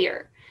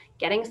healthier.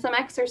 Getting some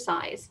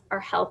exercise are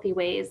healthy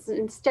ways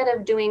instead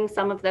of doing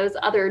some of those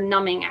other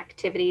numbing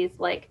activities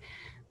like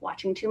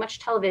watching too much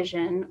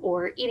television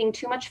or eating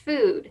too much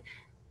food,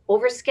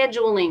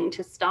 overscheduling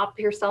to stop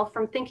yourself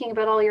from thinking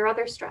about all your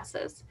other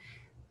stresses.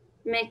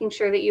 Making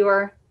sure that you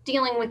are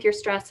dealing with your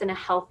stress in a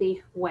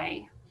healthy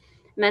way.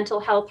 Mental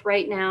health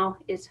right now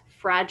is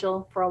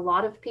fragile for a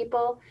lot of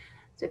people.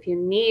 So if you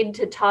need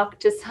to talk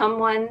to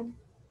someone,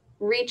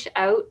 reach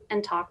out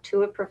and talk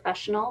to a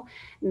professional.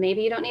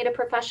 Maybe you don't need a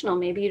professional.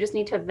 Maybe you just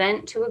need to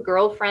vent to a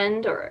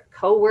girlfriend or a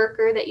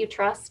coworker that you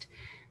trust.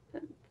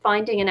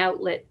 Finding an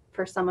outlet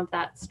for some of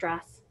that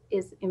stress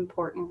is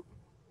important.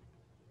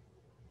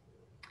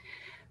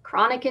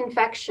 Chronic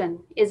infection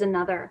is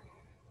another.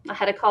 I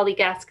had a colleague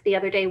ask the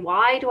other day,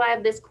 why do I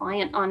have this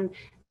client on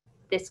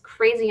this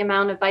crazy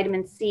amount of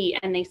vitamin C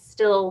and they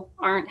still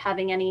aren't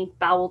having any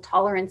bowel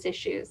tolerance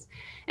issues?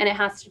 And it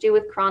has to do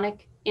with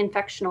chronic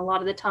infection a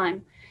lot of the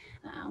time.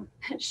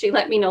 She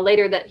let me know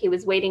later that he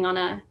was waiting on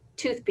a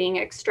tooth being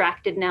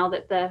extracted now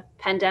that the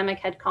pandemic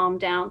had calmed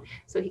down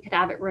so he could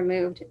have it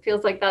removed. It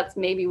feels like that's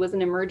maybe was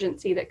an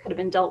emergency that could have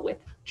been dealt with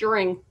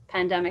during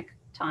pandemic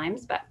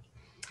times, but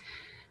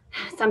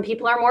some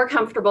people are more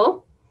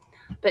comfortable.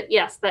 But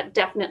yes, that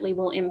definitely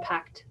will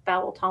impact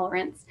bowel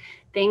tolerance.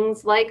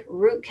 Things like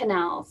root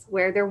canals,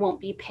 where there won't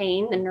be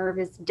pain, the nerve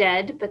is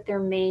dead, but there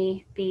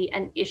may be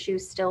an issue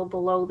still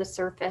below the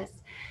surface.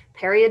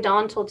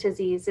 Periodontal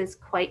disease is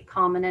quite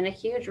common and a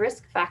huge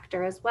risk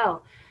factor as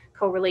well.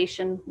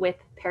 Correlation with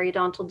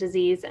periodontal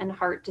disease and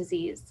heart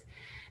disease.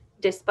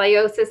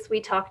 Dysbiosis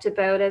we talked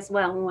about as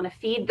well. We want to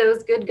feed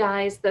those good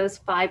guys, those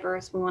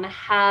fibers. We want to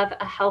have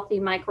a healthy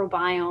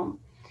microbiome.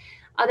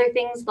 Other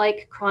things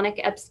like chronic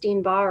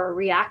Epstein-Barr or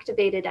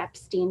reactivated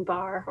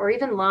Epstein-Barr or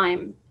even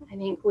Lyme. I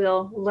think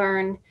we'll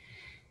learn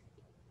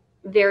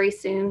very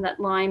soon that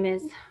Lyme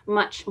is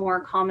much more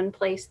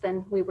commonplace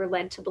than we were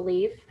led to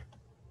believe.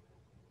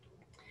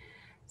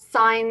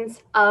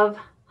 Signs of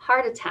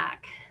heart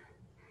attack.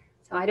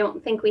 So I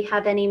don't think we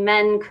have any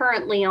men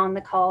currently on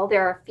the call.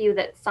 There are a few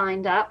that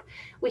signed up.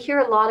 We hear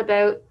a lot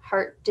about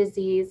heart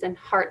disease and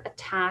heart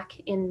attack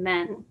in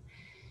men.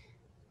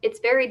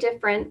 It's very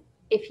different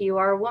if you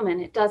are a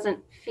woman. It doesn't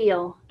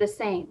feel the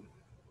same.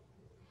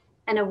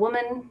 And a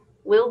woman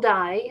will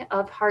die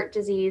of heart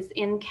disease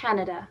in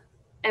Canada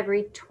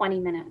every 20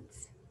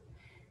 minutes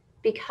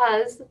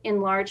because,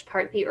 in large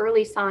part, the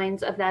early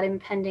signs of that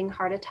impending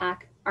heart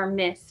attack are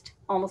missed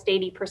almost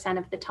 80%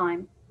 of the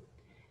time.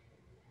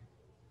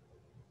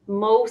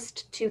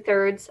 Most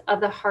 2/3 of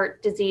the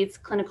heart disease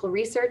clinical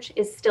research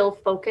is still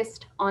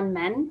focused on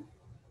men.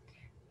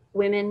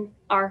 Women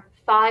are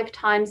 5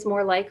 times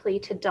more likely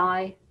to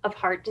die of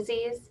heart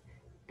disease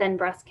than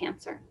breast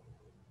cancer.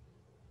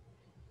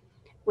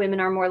 Women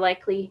are more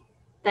likely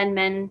than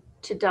men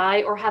to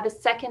die or have a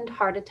second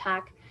heart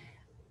attack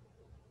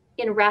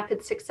in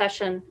rapid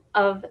succession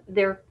of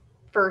their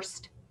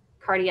first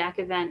cardiac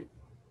event.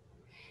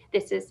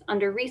 This is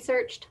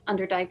under-researched,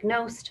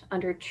 under-diagnosed,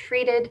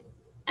 under-treated,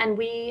 and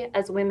we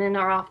as women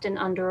are often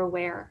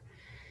under-aware.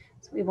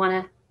 So we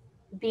want to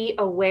be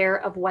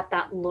aware of what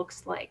that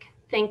looks like.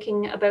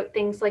 Thinking about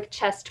things like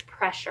chest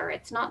pressure.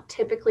 It's not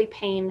typically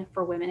pain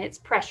for women, it's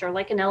pressure,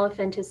 like an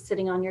elephant is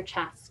sitting on your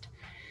chest.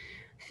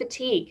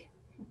 Fatigue,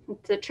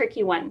 it's a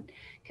tricky one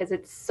because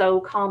it's so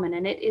common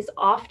and it is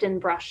often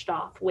brushed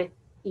off with,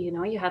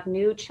 you have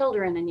new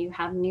children and you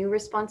have new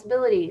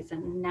responsibilities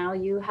and now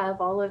you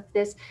have all of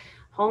this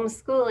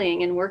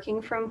homeschooling and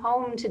working from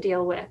home to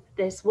deal with.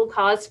 This will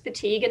cause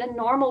fatigue in a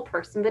normal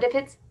person, but if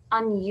it's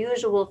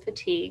unusual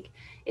fatigue,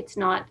 it's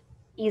not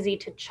easy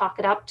to chalk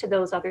it up to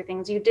those other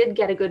things. You did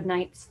get a good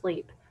night's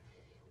sleep,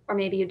 or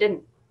maybe you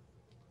didn't.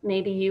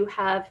 Maybe you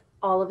have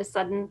all of a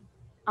sudden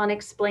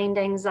unexplained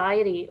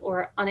anxiety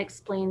or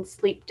unexplained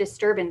sleep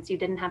disturbance. You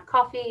didn't have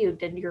coffee, you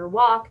did your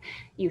walk,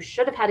 you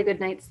should have had a good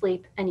night's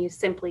sleep, and you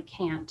simply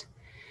can't.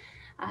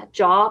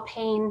 Jaw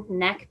pain,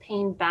 neck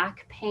pain,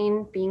 back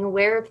pain, being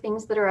aware of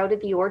things that are out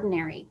of the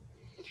ordinary.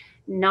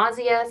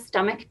 Nausea,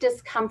 stomach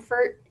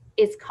discomfort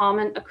is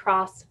common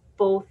across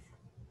both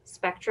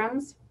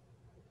spectrums.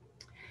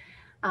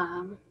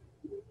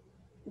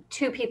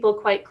 2 people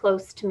quite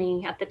close to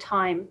me at the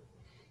time,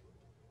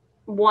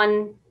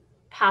 one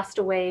passed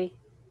away.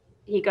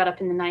 He got up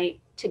in the night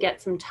to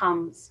get some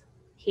Tums.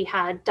 He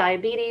had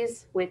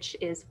diabetes, which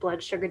is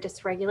blood sugar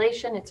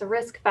dysregulation. It's a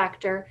risk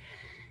factor,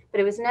 but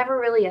it was never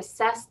really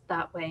assessed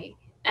that way.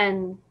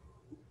 And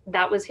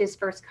that was his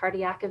first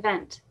cardiac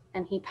event,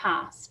 and he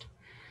passed.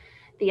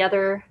 The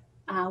other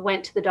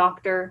went to the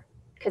doctor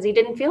because he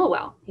didn't feel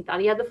well. He thought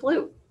he had the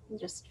flu. He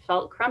just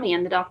felt crummy.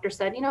 And the doctor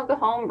said, go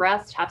home,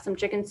 rest, have some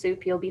chicken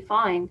soup, you'll be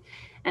fine.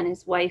 And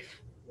his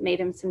wife made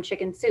him some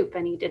chicken soup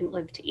and he didn't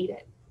live to eat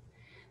it.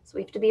 So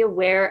we have to be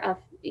aware of,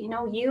 you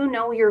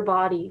know your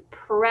body,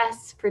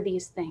 press for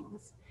these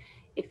things.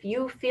 If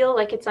you feel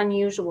like it's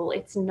unusual,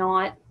 it's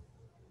not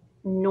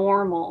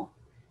normal,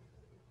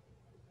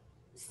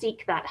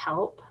 seek that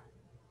help.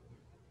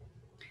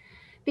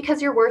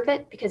 Because you're worth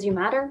it, because you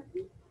matter.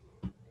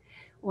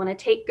 Want to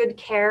take good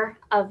care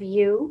of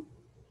you.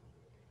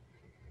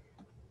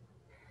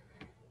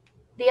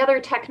 The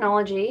other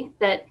technology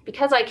that,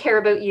 because I care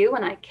about you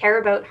and I care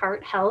about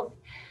heart health,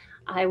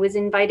 I was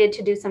invited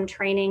to do some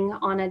training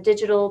on a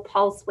digital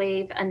pulse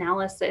wave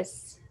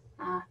analysis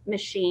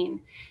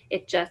machine.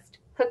 It just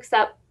hooks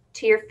up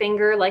to your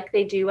finger like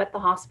they do at the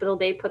hospital.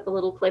 They put the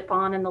little clip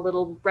on and the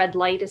little red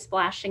light is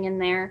flashing in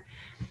there.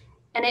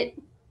 And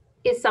it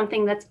is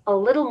something that's a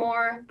little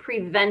more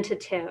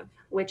preventative,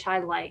 which I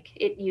like.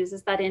 It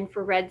uses that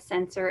infrared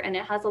sensor and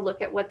it has a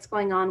look at what's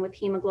going on with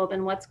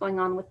hemoglobin, what's going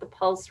on with the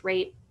pulse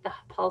rate, the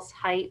pulse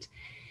height.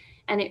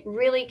 And it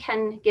really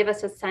can give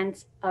us a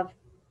sense of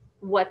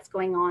what's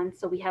going on.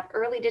 So we have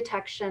early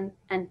detection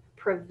and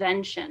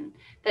prevention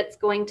that's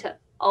going to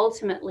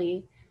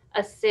ultimately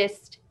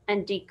assist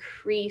and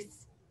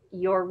decrease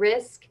your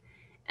risk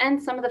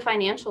and some of the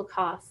financial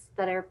costs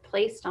that are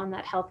placed on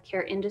that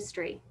healthcare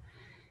industry.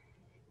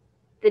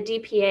 The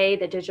DPA,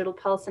 the digital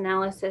pulse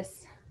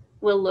analysis,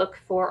 will look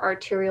for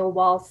arterial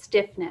wall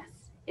stiffness.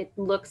 It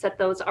looks at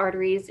those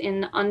arteries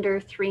in under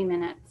 3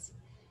 minutes.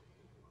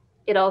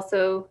 It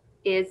also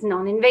is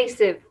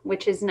non-invasive,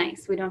 which is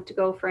nice. We don't have to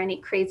go for any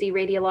crazy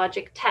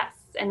radiologic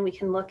tests, and we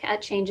can look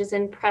at changes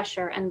in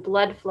pressure and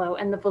blood flow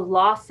and the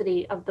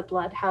velocity of the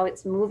blood, how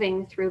it's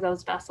moving through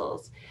those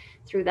vessels,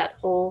 through that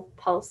whole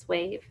pulse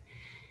wave,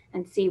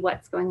 and see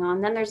what's going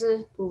on. Then there's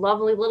a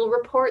lovely little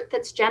report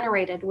that's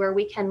generated where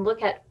we can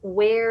look at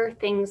where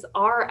things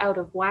are out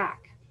of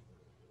whack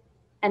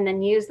and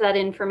then use that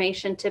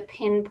information to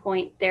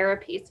pinpoint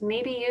therapies.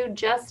 Maybe you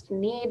just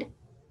need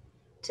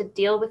to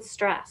deal with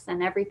stress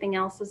and everything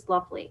else is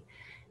lovely.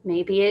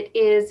 Maybe it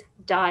is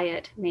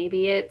diet.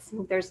 Maybe it's,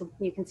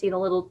 you can see the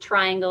little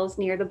triangles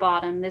near the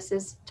bottom. This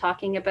is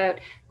talking about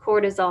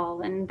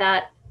cortisol and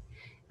that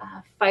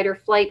fight or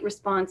flight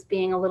response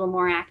being a little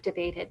more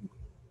activated.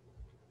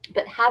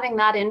 But having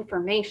that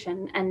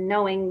information and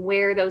knowing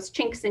where those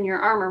chinks in your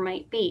armor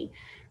might be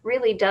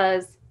really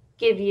does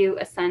give you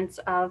a sense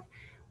of,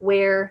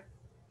 where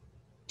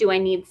do I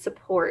need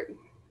support?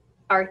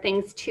 Are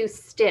things too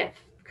stiff?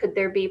 Could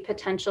there be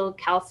potential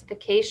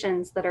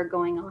calcifications that are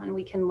going on?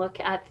 We can look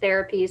at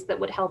therapies that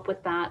would help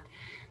with that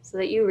so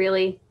that you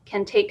really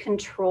can take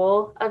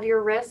control of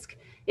your risk.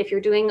 If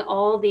you're doing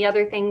all the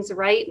other things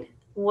right,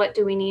 what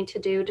do we need to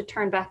do to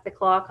turn back the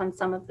clock on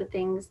some of the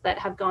things that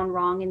have gone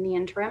wrong in the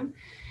interim,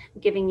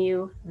 giving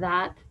you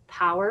that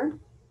power.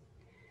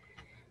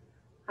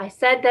 I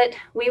said that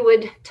we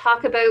would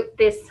talk about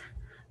this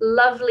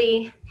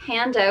lovely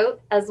handout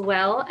as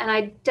well, and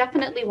I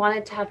definitely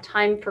wanted to have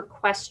time for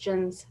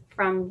questions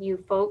from you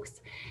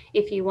folks.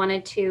 If you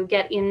wanted to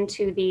get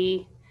into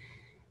the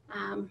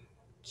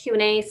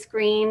Q&A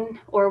screen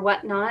or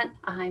whatnot,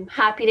 I'm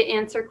happy to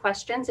answer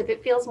questions. If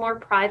it feels more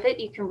private,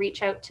 you can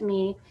reach out to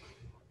me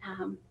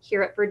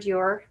here at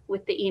Verdure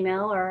with the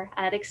email or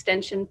at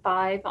extension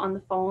 5 on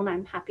the phone.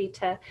 I'm happy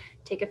to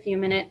take a few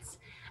minutes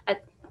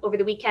over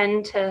the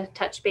weekend to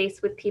touch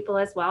base with people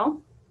as well.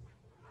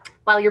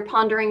 While you're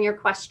pondering your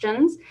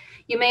questions,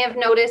 you may have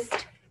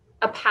noticed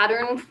a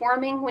pattern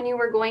forming when you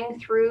were going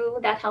through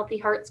that Healthy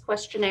Hearts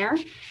questionnaire.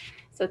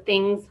 So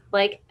things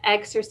like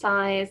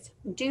exercise.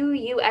 Do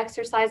you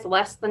exercise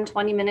less than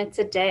 20 minutes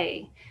a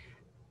day?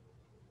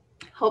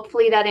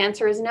 Hopefully that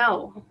answer is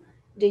no.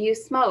 Do you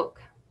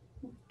smoke?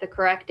 The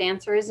correct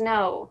answer is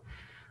no.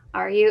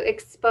 Are you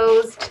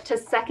exposed to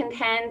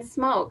secondhand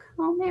smoke?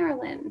 Oh,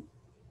 Marilyn.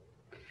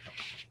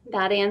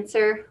 That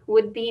answer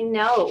would be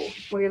no.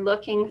 We're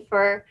looking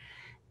for,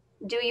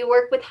 do you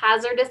work with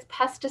hazardous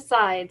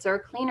pesticides or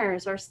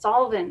cleaners or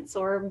solvents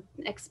or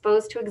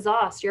exposed to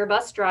exhaust? You're a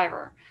bus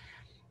driver.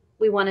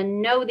 We want to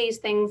know these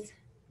things.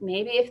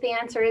 Maybe if the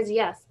answer is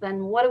yes,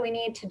 then what do we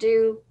need to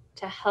do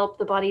to help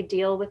the body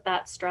deal with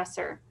that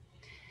stressor?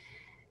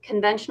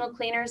 Conventional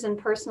cleaners and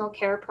personal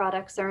care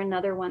products are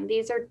another one.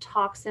 These are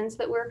toxins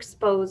that we're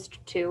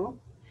exposed to,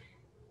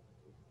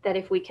 that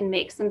if we can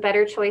make some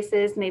better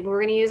choices, maybe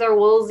we're going to use our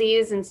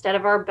Woolsies instead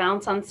of our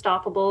Bounce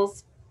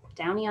Unstoppables,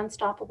 Downy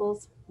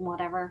Unstoppables,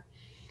 whatever.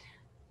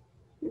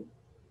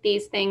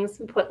 These things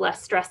put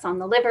less stress on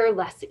the liver,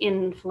 less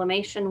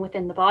inflammation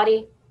within the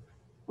body.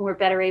 We're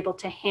better able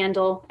to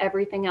handle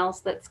everything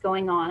else that's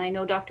going on. I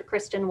know Dr.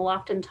 Kristen will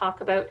often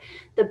talk about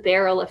the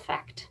barrel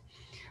effect.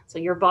 So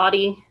your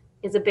body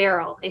is a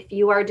barrel. If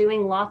you are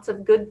doing lots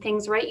of good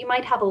things right, you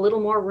might have a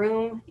little more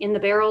room in the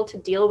barrel to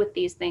deal with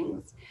these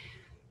things.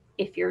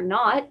 If you're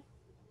not,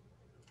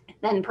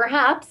 then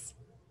perhaps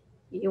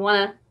you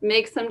want to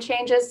make some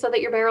changes so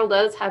that your barrel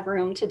does have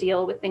room to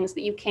deal with things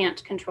that you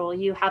can't control.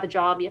 You have a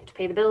job, you have to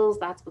pay the bills,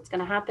 that's what's going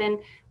to happen.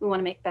 We want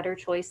to make better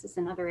choices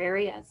in other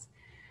areas.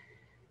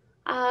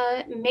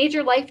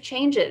 Major life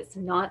changes,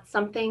 not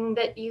something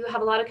that you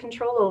have a lot of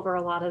control over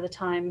a lot of the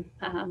time.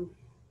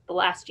 the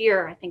last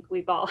year, I think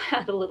we've all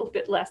had a little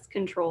bit less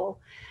control.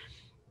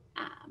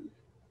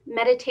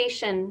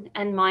 Meditation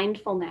and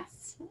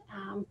mindfulness.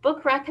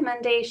 Book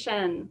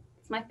recommendation.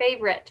 It's my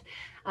favorite.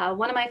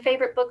 One of my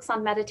favorite books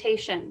on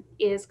meditation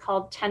is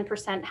called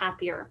 10%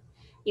 Happier.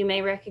 You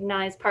may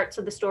recognize parts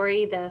of the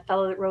story. The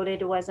fellow that wrote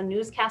it was a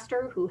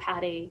newscaster who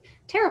had a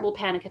terrible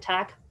panic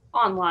attack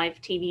on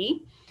live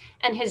TV,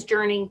 and his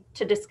journey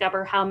to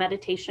discover how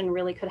meditation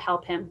really could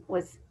help him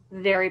was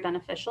very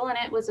beneficial, and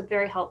it was a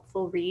very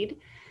helpful read.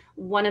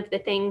 One of the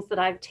things that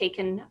I've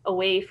taken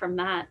away from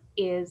that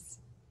is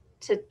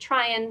to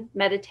try and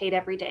meditate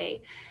every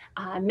day.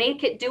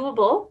 Make it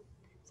doable.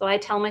 So I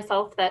tell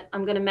myself that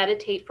I'm going to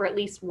meditate for at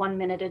least 1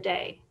 minute a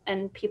day,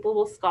 and people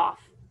will scoff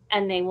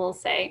and they will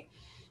say,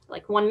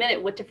 like, 1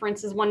 minute, what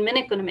difference is 1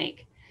 minute going to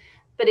make?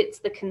 But it's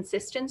the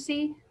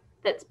consistency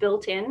that's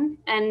built in.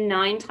 And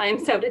 9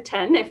 times out of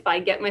 10, if I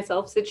get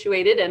myself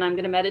situated and I'm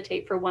going to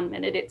meditate for 1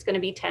 minute, it's going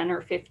to be 10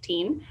 or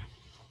 15.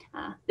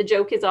 The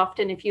joke is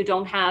often, if you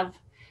don't have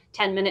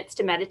 10 minutes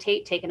to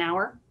meditate, take an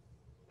hour.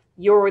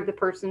 You're the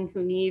person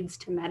who needs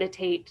to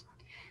meditate.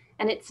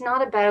 And it's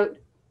not about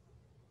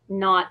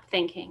not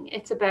thinking.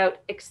 It's about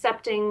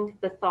accepting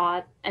the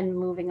thought and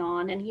moving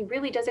on. And he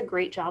really does a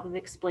great job of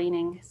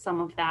explaining some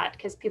of that,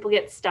 because people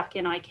get stuck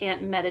in, I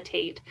can't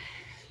meditate.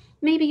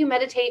 Maybe you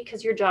meditate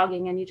because you're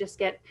jogging and you just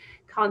get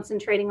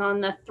concentrating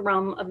on the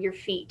thrum of your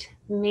feet.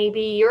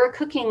 Maybe you're a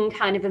cooking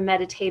kind of a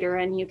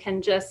meditator and you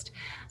can just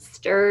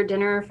stir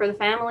dinner for the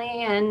family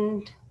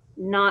and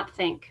not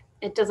think.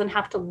 It doesn't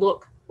have to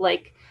look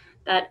like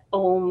that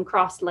Om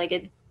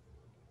cross-legged.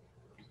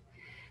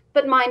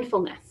 But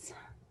mindfulness,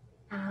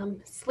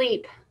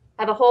 sleep.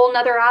 I have a whole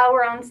nother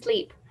hour on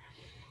sleep,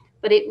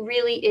 but it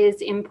really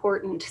is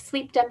important.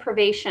 Sleep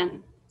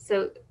deprivation.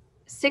 So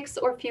 6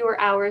 or fewer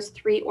hours,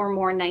 3 or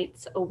more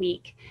nights a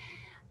week.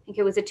 I think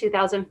it was a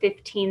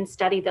 2015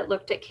 study that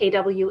looked at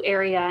KW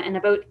area, and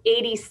about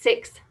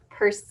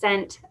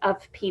 86%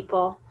 of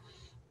people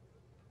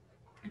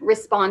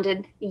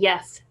responded,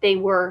 yes, they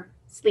were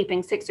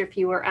sleeping 6 or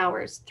fewer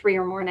hours, 3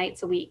 or more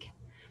nights a week.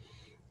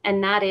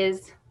 And that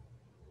is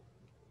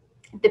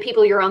the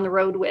people you're on the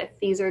road with.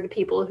 These are the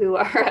people who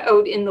are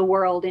out in the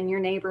world, in your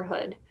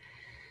neighborhood.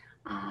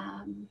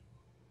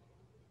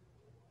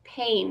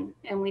 Pain,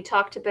 and we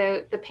talked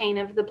about the pain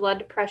of the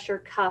blood pressure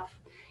cuff,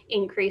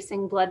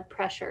 increasing blood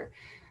pressure.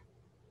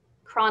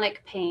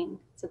 Chronic pain,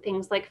 so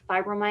things like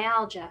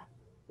fibromyalgia.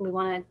 We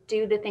want to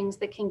do the things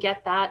that can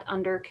get that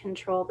under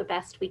control the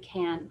best we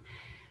can.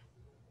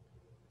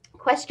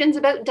 Questions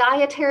about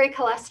dietary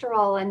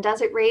cholesterol and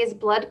does it raise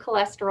blood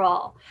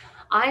cholesterol?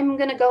 I'm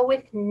going to go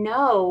with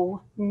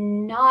no,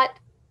 not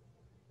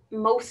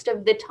most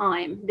of the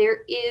time. There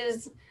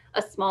is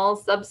a small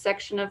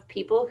subsection of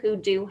people who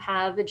do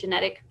have a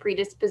genetic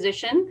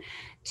predisposition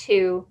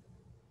to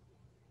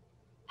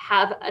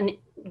have a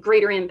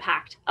greater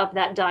impact of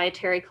that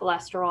dietary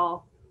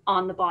cholesterol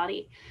on the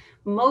body.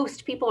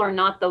 Most people are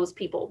not those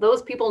people.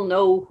 Those people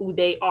know who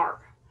they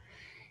are.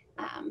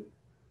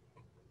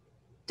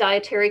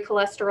 Dietary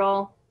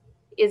cholesterol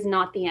is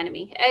not the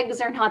enemy.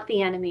 Eggs are not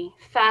the enemy.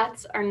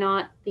 Fats are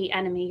not the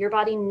enemy. Your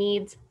body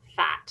needs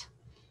fat.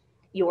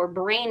 Your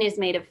brain is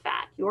made of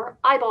fat. Your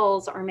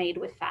eyeballs are made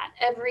with fat.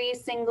 Every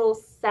single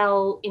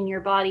cell in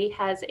your body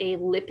has a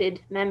lipid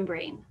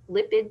membrane.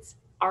 Lipids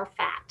are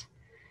fat.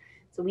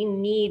 So we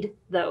need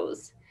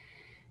those.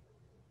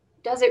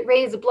 Does it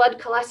raise blood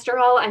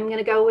cholesterol? I'm going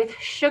to go with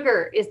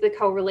sugar is the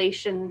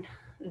correlation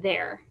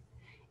there.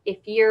 If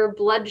your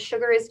blood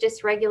sugar is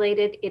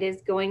dysregulated, it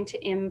is going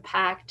to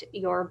impact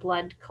your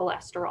blood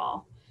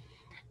cholesterol.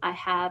 I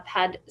have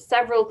had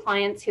several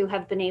clients who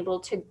have been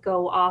able to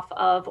go off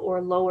of or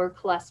lower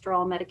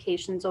cholesterol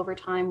medications over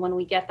time when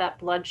we get that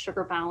blood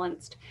sugar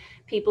balanced.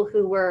 People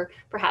who were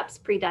perhaps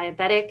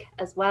pre-diabetic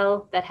as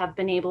well that have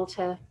been able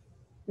to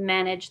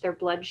manage their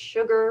blood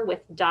sugar with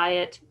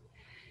diet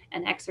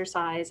and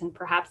exercise and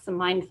perhaps some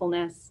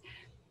mindfulness.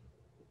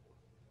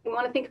 We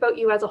want to think about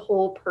you as a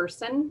whole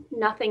person.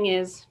 Nothing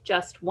is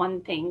just one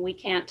thing. We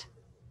can't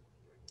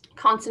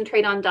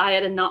concentrate on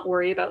diet and not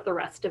worry about the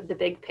rest of the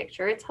big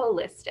picture. It's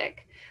holistic.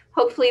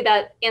 Hopefully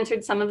that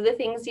answered some of the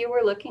things you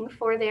were looking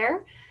for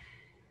there.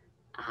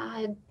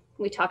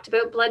 We talked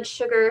about blood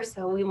sugar,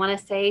 so we want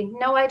to say,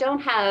 no, I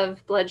don't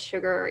have blood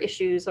sugar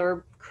issues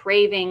or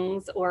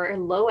cravings or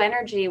low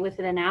energy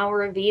within an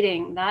hour of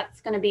eating. That's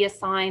going to be a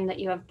sign that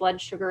you have blood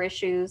sugar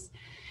issues.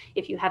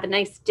 If you have a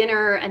nice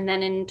dinner and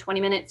then in 20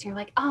 minutes you're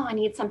like, oh, I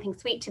need something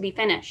sweet to be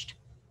finished.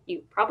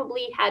 You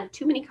probably had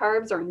too many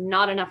carbs or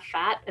not enough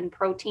fat and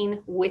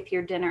protein with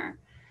your dinner.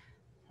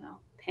 So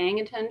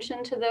paying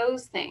attention to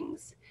those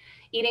things.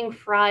 Eating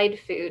fried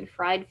food.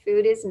 Fried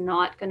food is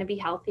not going to be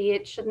healthy.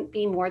 It shouldn't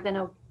be more than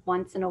a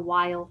once in a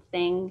while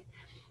thing.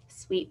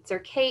 Sweets or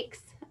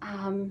cakes.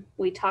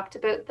 We talked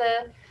about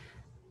the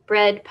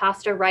bread,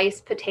 pasta,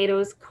 rice,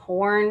 potatoes,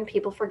 corn.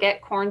 People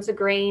forget corn's a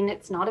grain.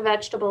 It's not a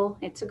vegetable.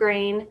 It's a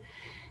grain.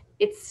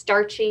 It's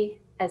starchy.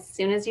 As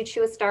soon as you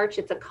chew a starch,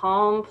 it's a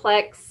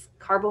complex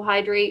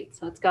carbohydrate.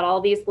 So it's got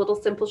all these little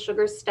simple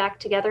sugars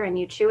stacked together and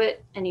you chew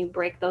it and you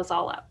break those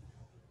all up.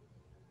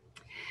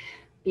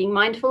 Being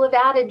mindful of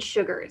added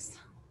sugars,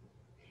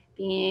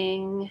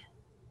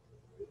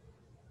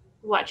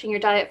 watching your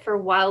diet for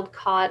wild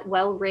caught,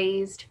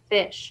 well-raised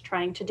fish,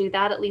 trying to do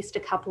that at least a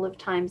couple of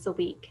times a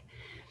week.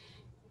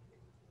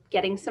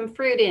 Getting some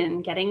fruit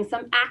in, getting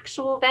some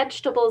actual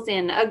vegetables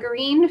in, a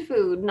green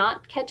food,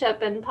 not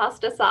ketchup and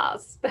pasta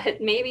sauce, but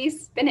maybe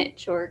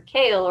spinach or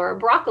kale or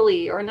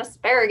broccoli or an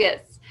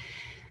asparagus,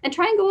 and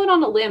try and go out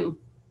on a limb.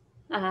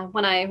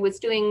 When I was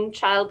doing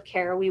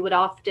childcare, we would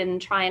often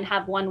try and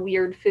have one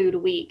weird food a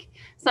week,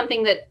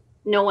 something that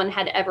no one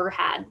had ever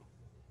had.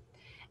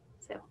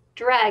 So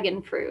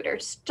dragon fruit or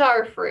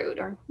star fruit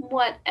or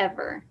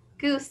whatever,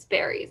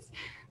 gooseberries,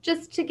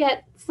 just to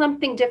get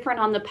something different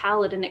on the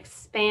palate and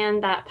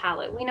expand that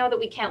palate. We know that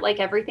we can't like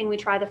everything we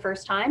try the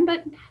first time,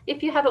 but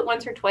if you have it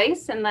once or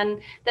twice and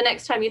then the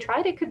next time you try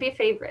it, it could be a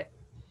favorite.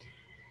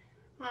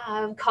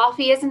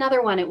 Coffee is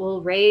another one. It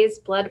will raise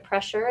blood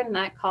pressure and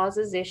that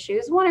causes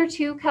issues. 1 or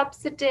 2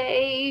 cups a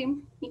day,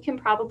 you can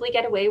probably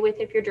get away with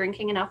if you're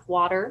drinking enough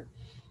water.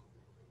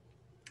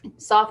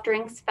 Soft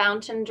drinks,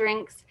 fountain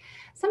drinks.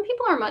 Some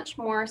people are much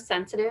more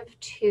sensitive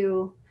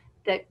to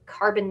the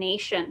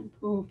carbonation,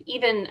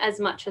 even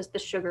as much as the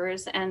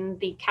sugars and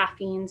the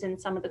caffeines in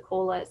some of the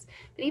colas.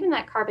 But even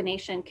that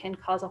carbonation can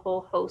cause a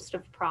whole host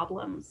of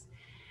problems.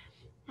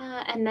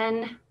 And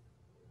then,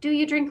 do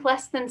you drink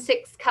less than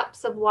 6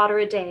 cups of water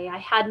a day? I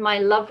had my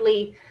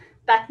lovely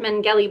Beth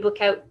Mengele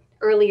book out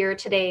earlier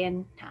today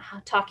and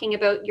talking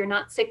about you're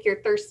not sick,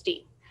 you're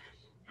thirsty.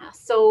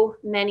 So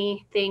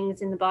many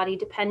things in the body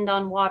depend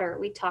on water.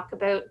 We talk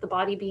about the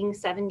body being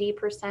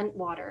 70%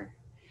 water.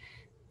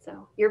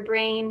 So your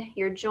brain,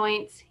 your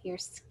joints, your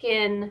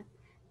skin,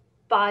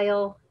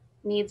 bile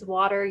needs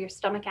water, your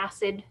stomach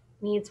acid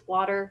needs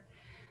water.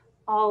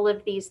 All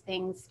of these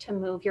things to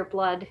move your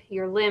blood,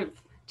 your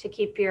lymph, to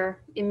keep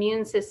your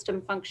immune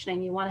system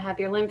functioning. You want to have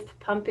your lymph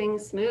pumping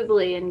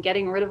smoothly and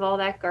getting rid of all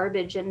that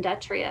garbage and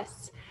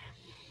detritus.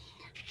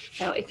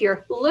 So if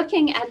you're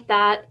looking at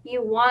that,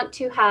 you want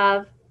to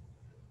have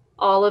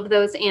all of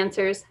those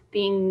answers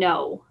being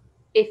no.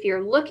 If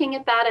you're looking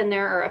at that and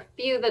there are a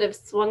few that have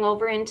swung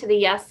over into the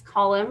yes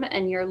column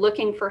and you're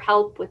looking for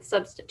help with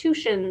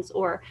substitutions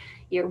or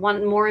you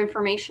want more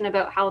information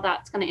about how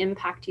that's going to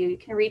impact you, you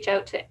can reach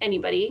out to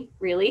anybody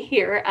really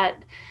here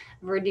at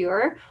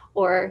Verdure,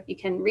 or you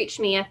can reach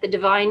me at the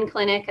Divine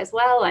Clinic as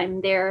well.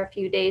 I'm there a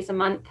few days a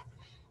month.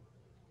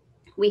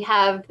 We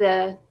have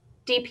the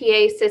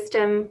DPA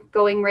system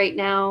going right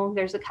now.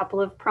 There's a couple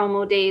of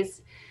promo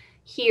days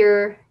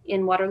here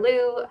in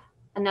Waterloo,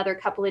 another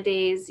couple of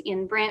days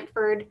in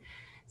Brantford.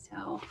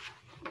 So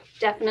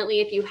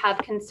definitely if you have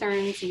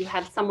concerns, you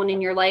have someone in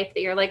your life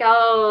that you're like,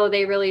 oh,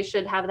 they really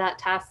should have that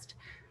test,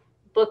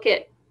 book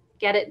it,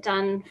 get it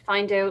done,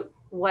 find out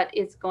what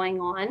is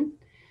going on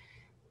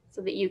so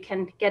that you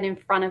can get in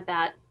front of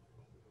that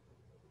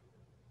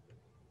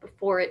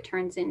before it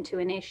turns into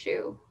an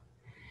issue.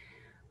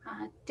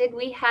 Did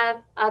we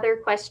have other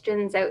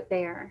questions out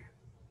there?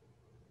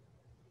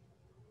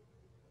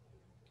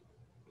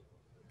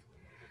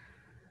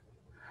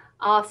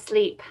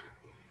 Sleep.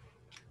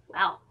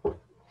 Well,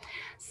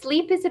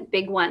 sleep is a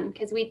big one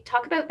because we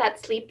talk about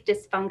that sleep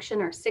dysfunction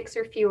or 6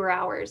 or fewer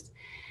hours.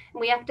 And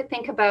we have to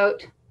think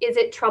about, is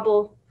it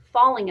trouble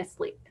falling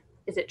asleep?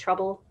 Is it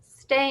trouble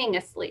staying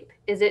asleep?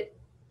 Is it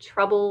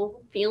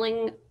trouble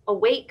feeling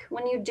awake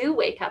when you do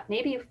wake up?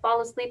 Maybe you fall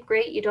asleep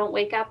great, you don't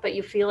wake up, but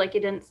you feel like you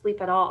didn't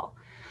sleep at all.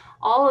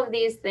 All of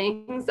these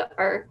things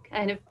are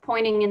kind of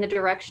pointing in the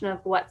direction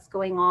of what's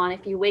going on.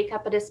 If you wake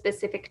up at a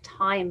specific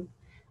time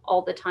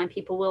all the time,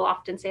 people will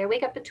often say, I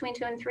wake up between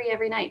 2 and 3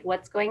 every night.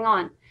 What's going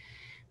on?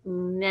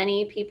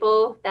 Many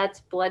people,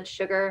 that's blood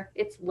sugar,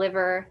 it's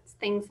liver, it's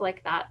things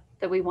like that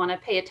we want to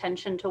pay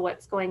attention to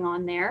what's going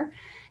on there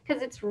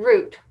because it's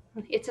root.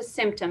 It's a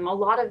symptom. A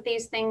lot of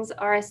these things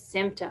are a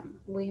symptom.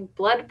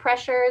 Blood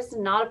pressure is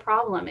not a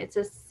problem. It's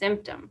a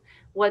symptom.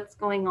 What's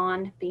going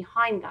on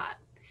behind that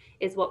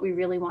is what we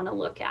really want to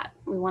look at.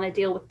 We want to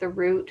deal with the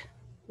root,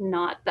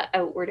 not the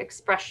outward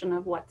expression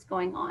of what's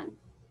going on.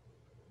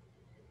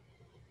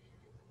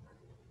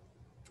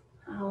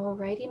 All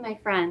righty, my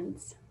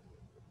friends.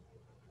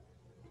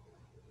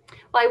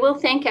 Well, I will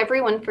thank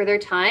everyone for their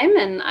time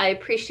and I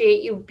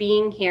appreciate you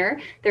being here.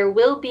 There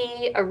will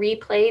be a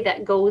replay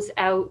that goes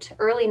out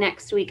early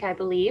next week, I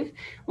believe,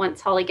 once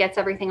Holly gets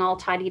everything all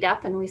tidied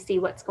up and we see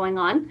what's going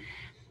on.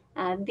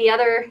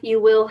 You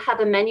will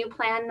have a menu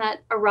plan that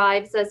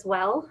arrives as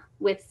well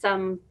with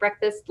some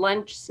breakfast,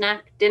 lunch,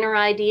 snack, dinner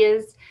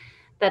ideas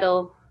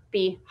that'll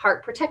be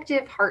heart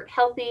protective, heart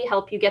healthy,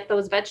 help you get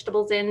those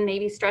vegetables in,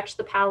 maybe stretch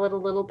the palate a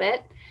little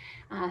bit.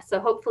 So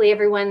hopefully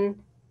everyone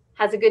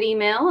has a good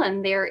email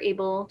and they're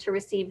able to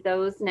receive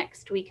those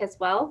next week as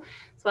well.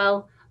 So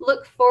I'll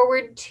look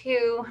forward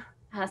to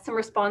some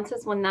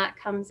responses when that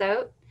comes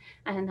out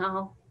and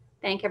I'll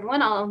thank everyone.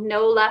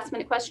 No last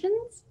minute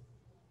questions.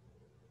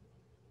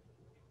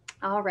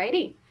 All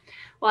righty.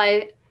 Well,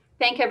 I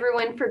thank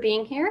everyone for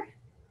being here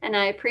And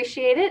I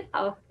appreciate it.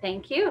 Oh,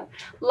 thank you.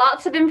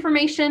 Lots of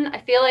information. I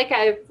feel like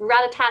I've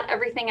rat-a-tat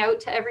everything out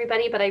to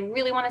everybody, but I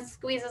really want to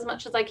squeeze as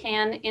much as I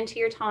can into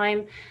your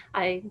time.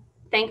 I'm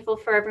thankful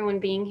for everyone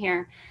being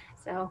here.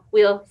 So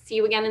we'll see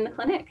you again in the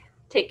clinic.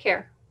 Take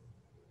care.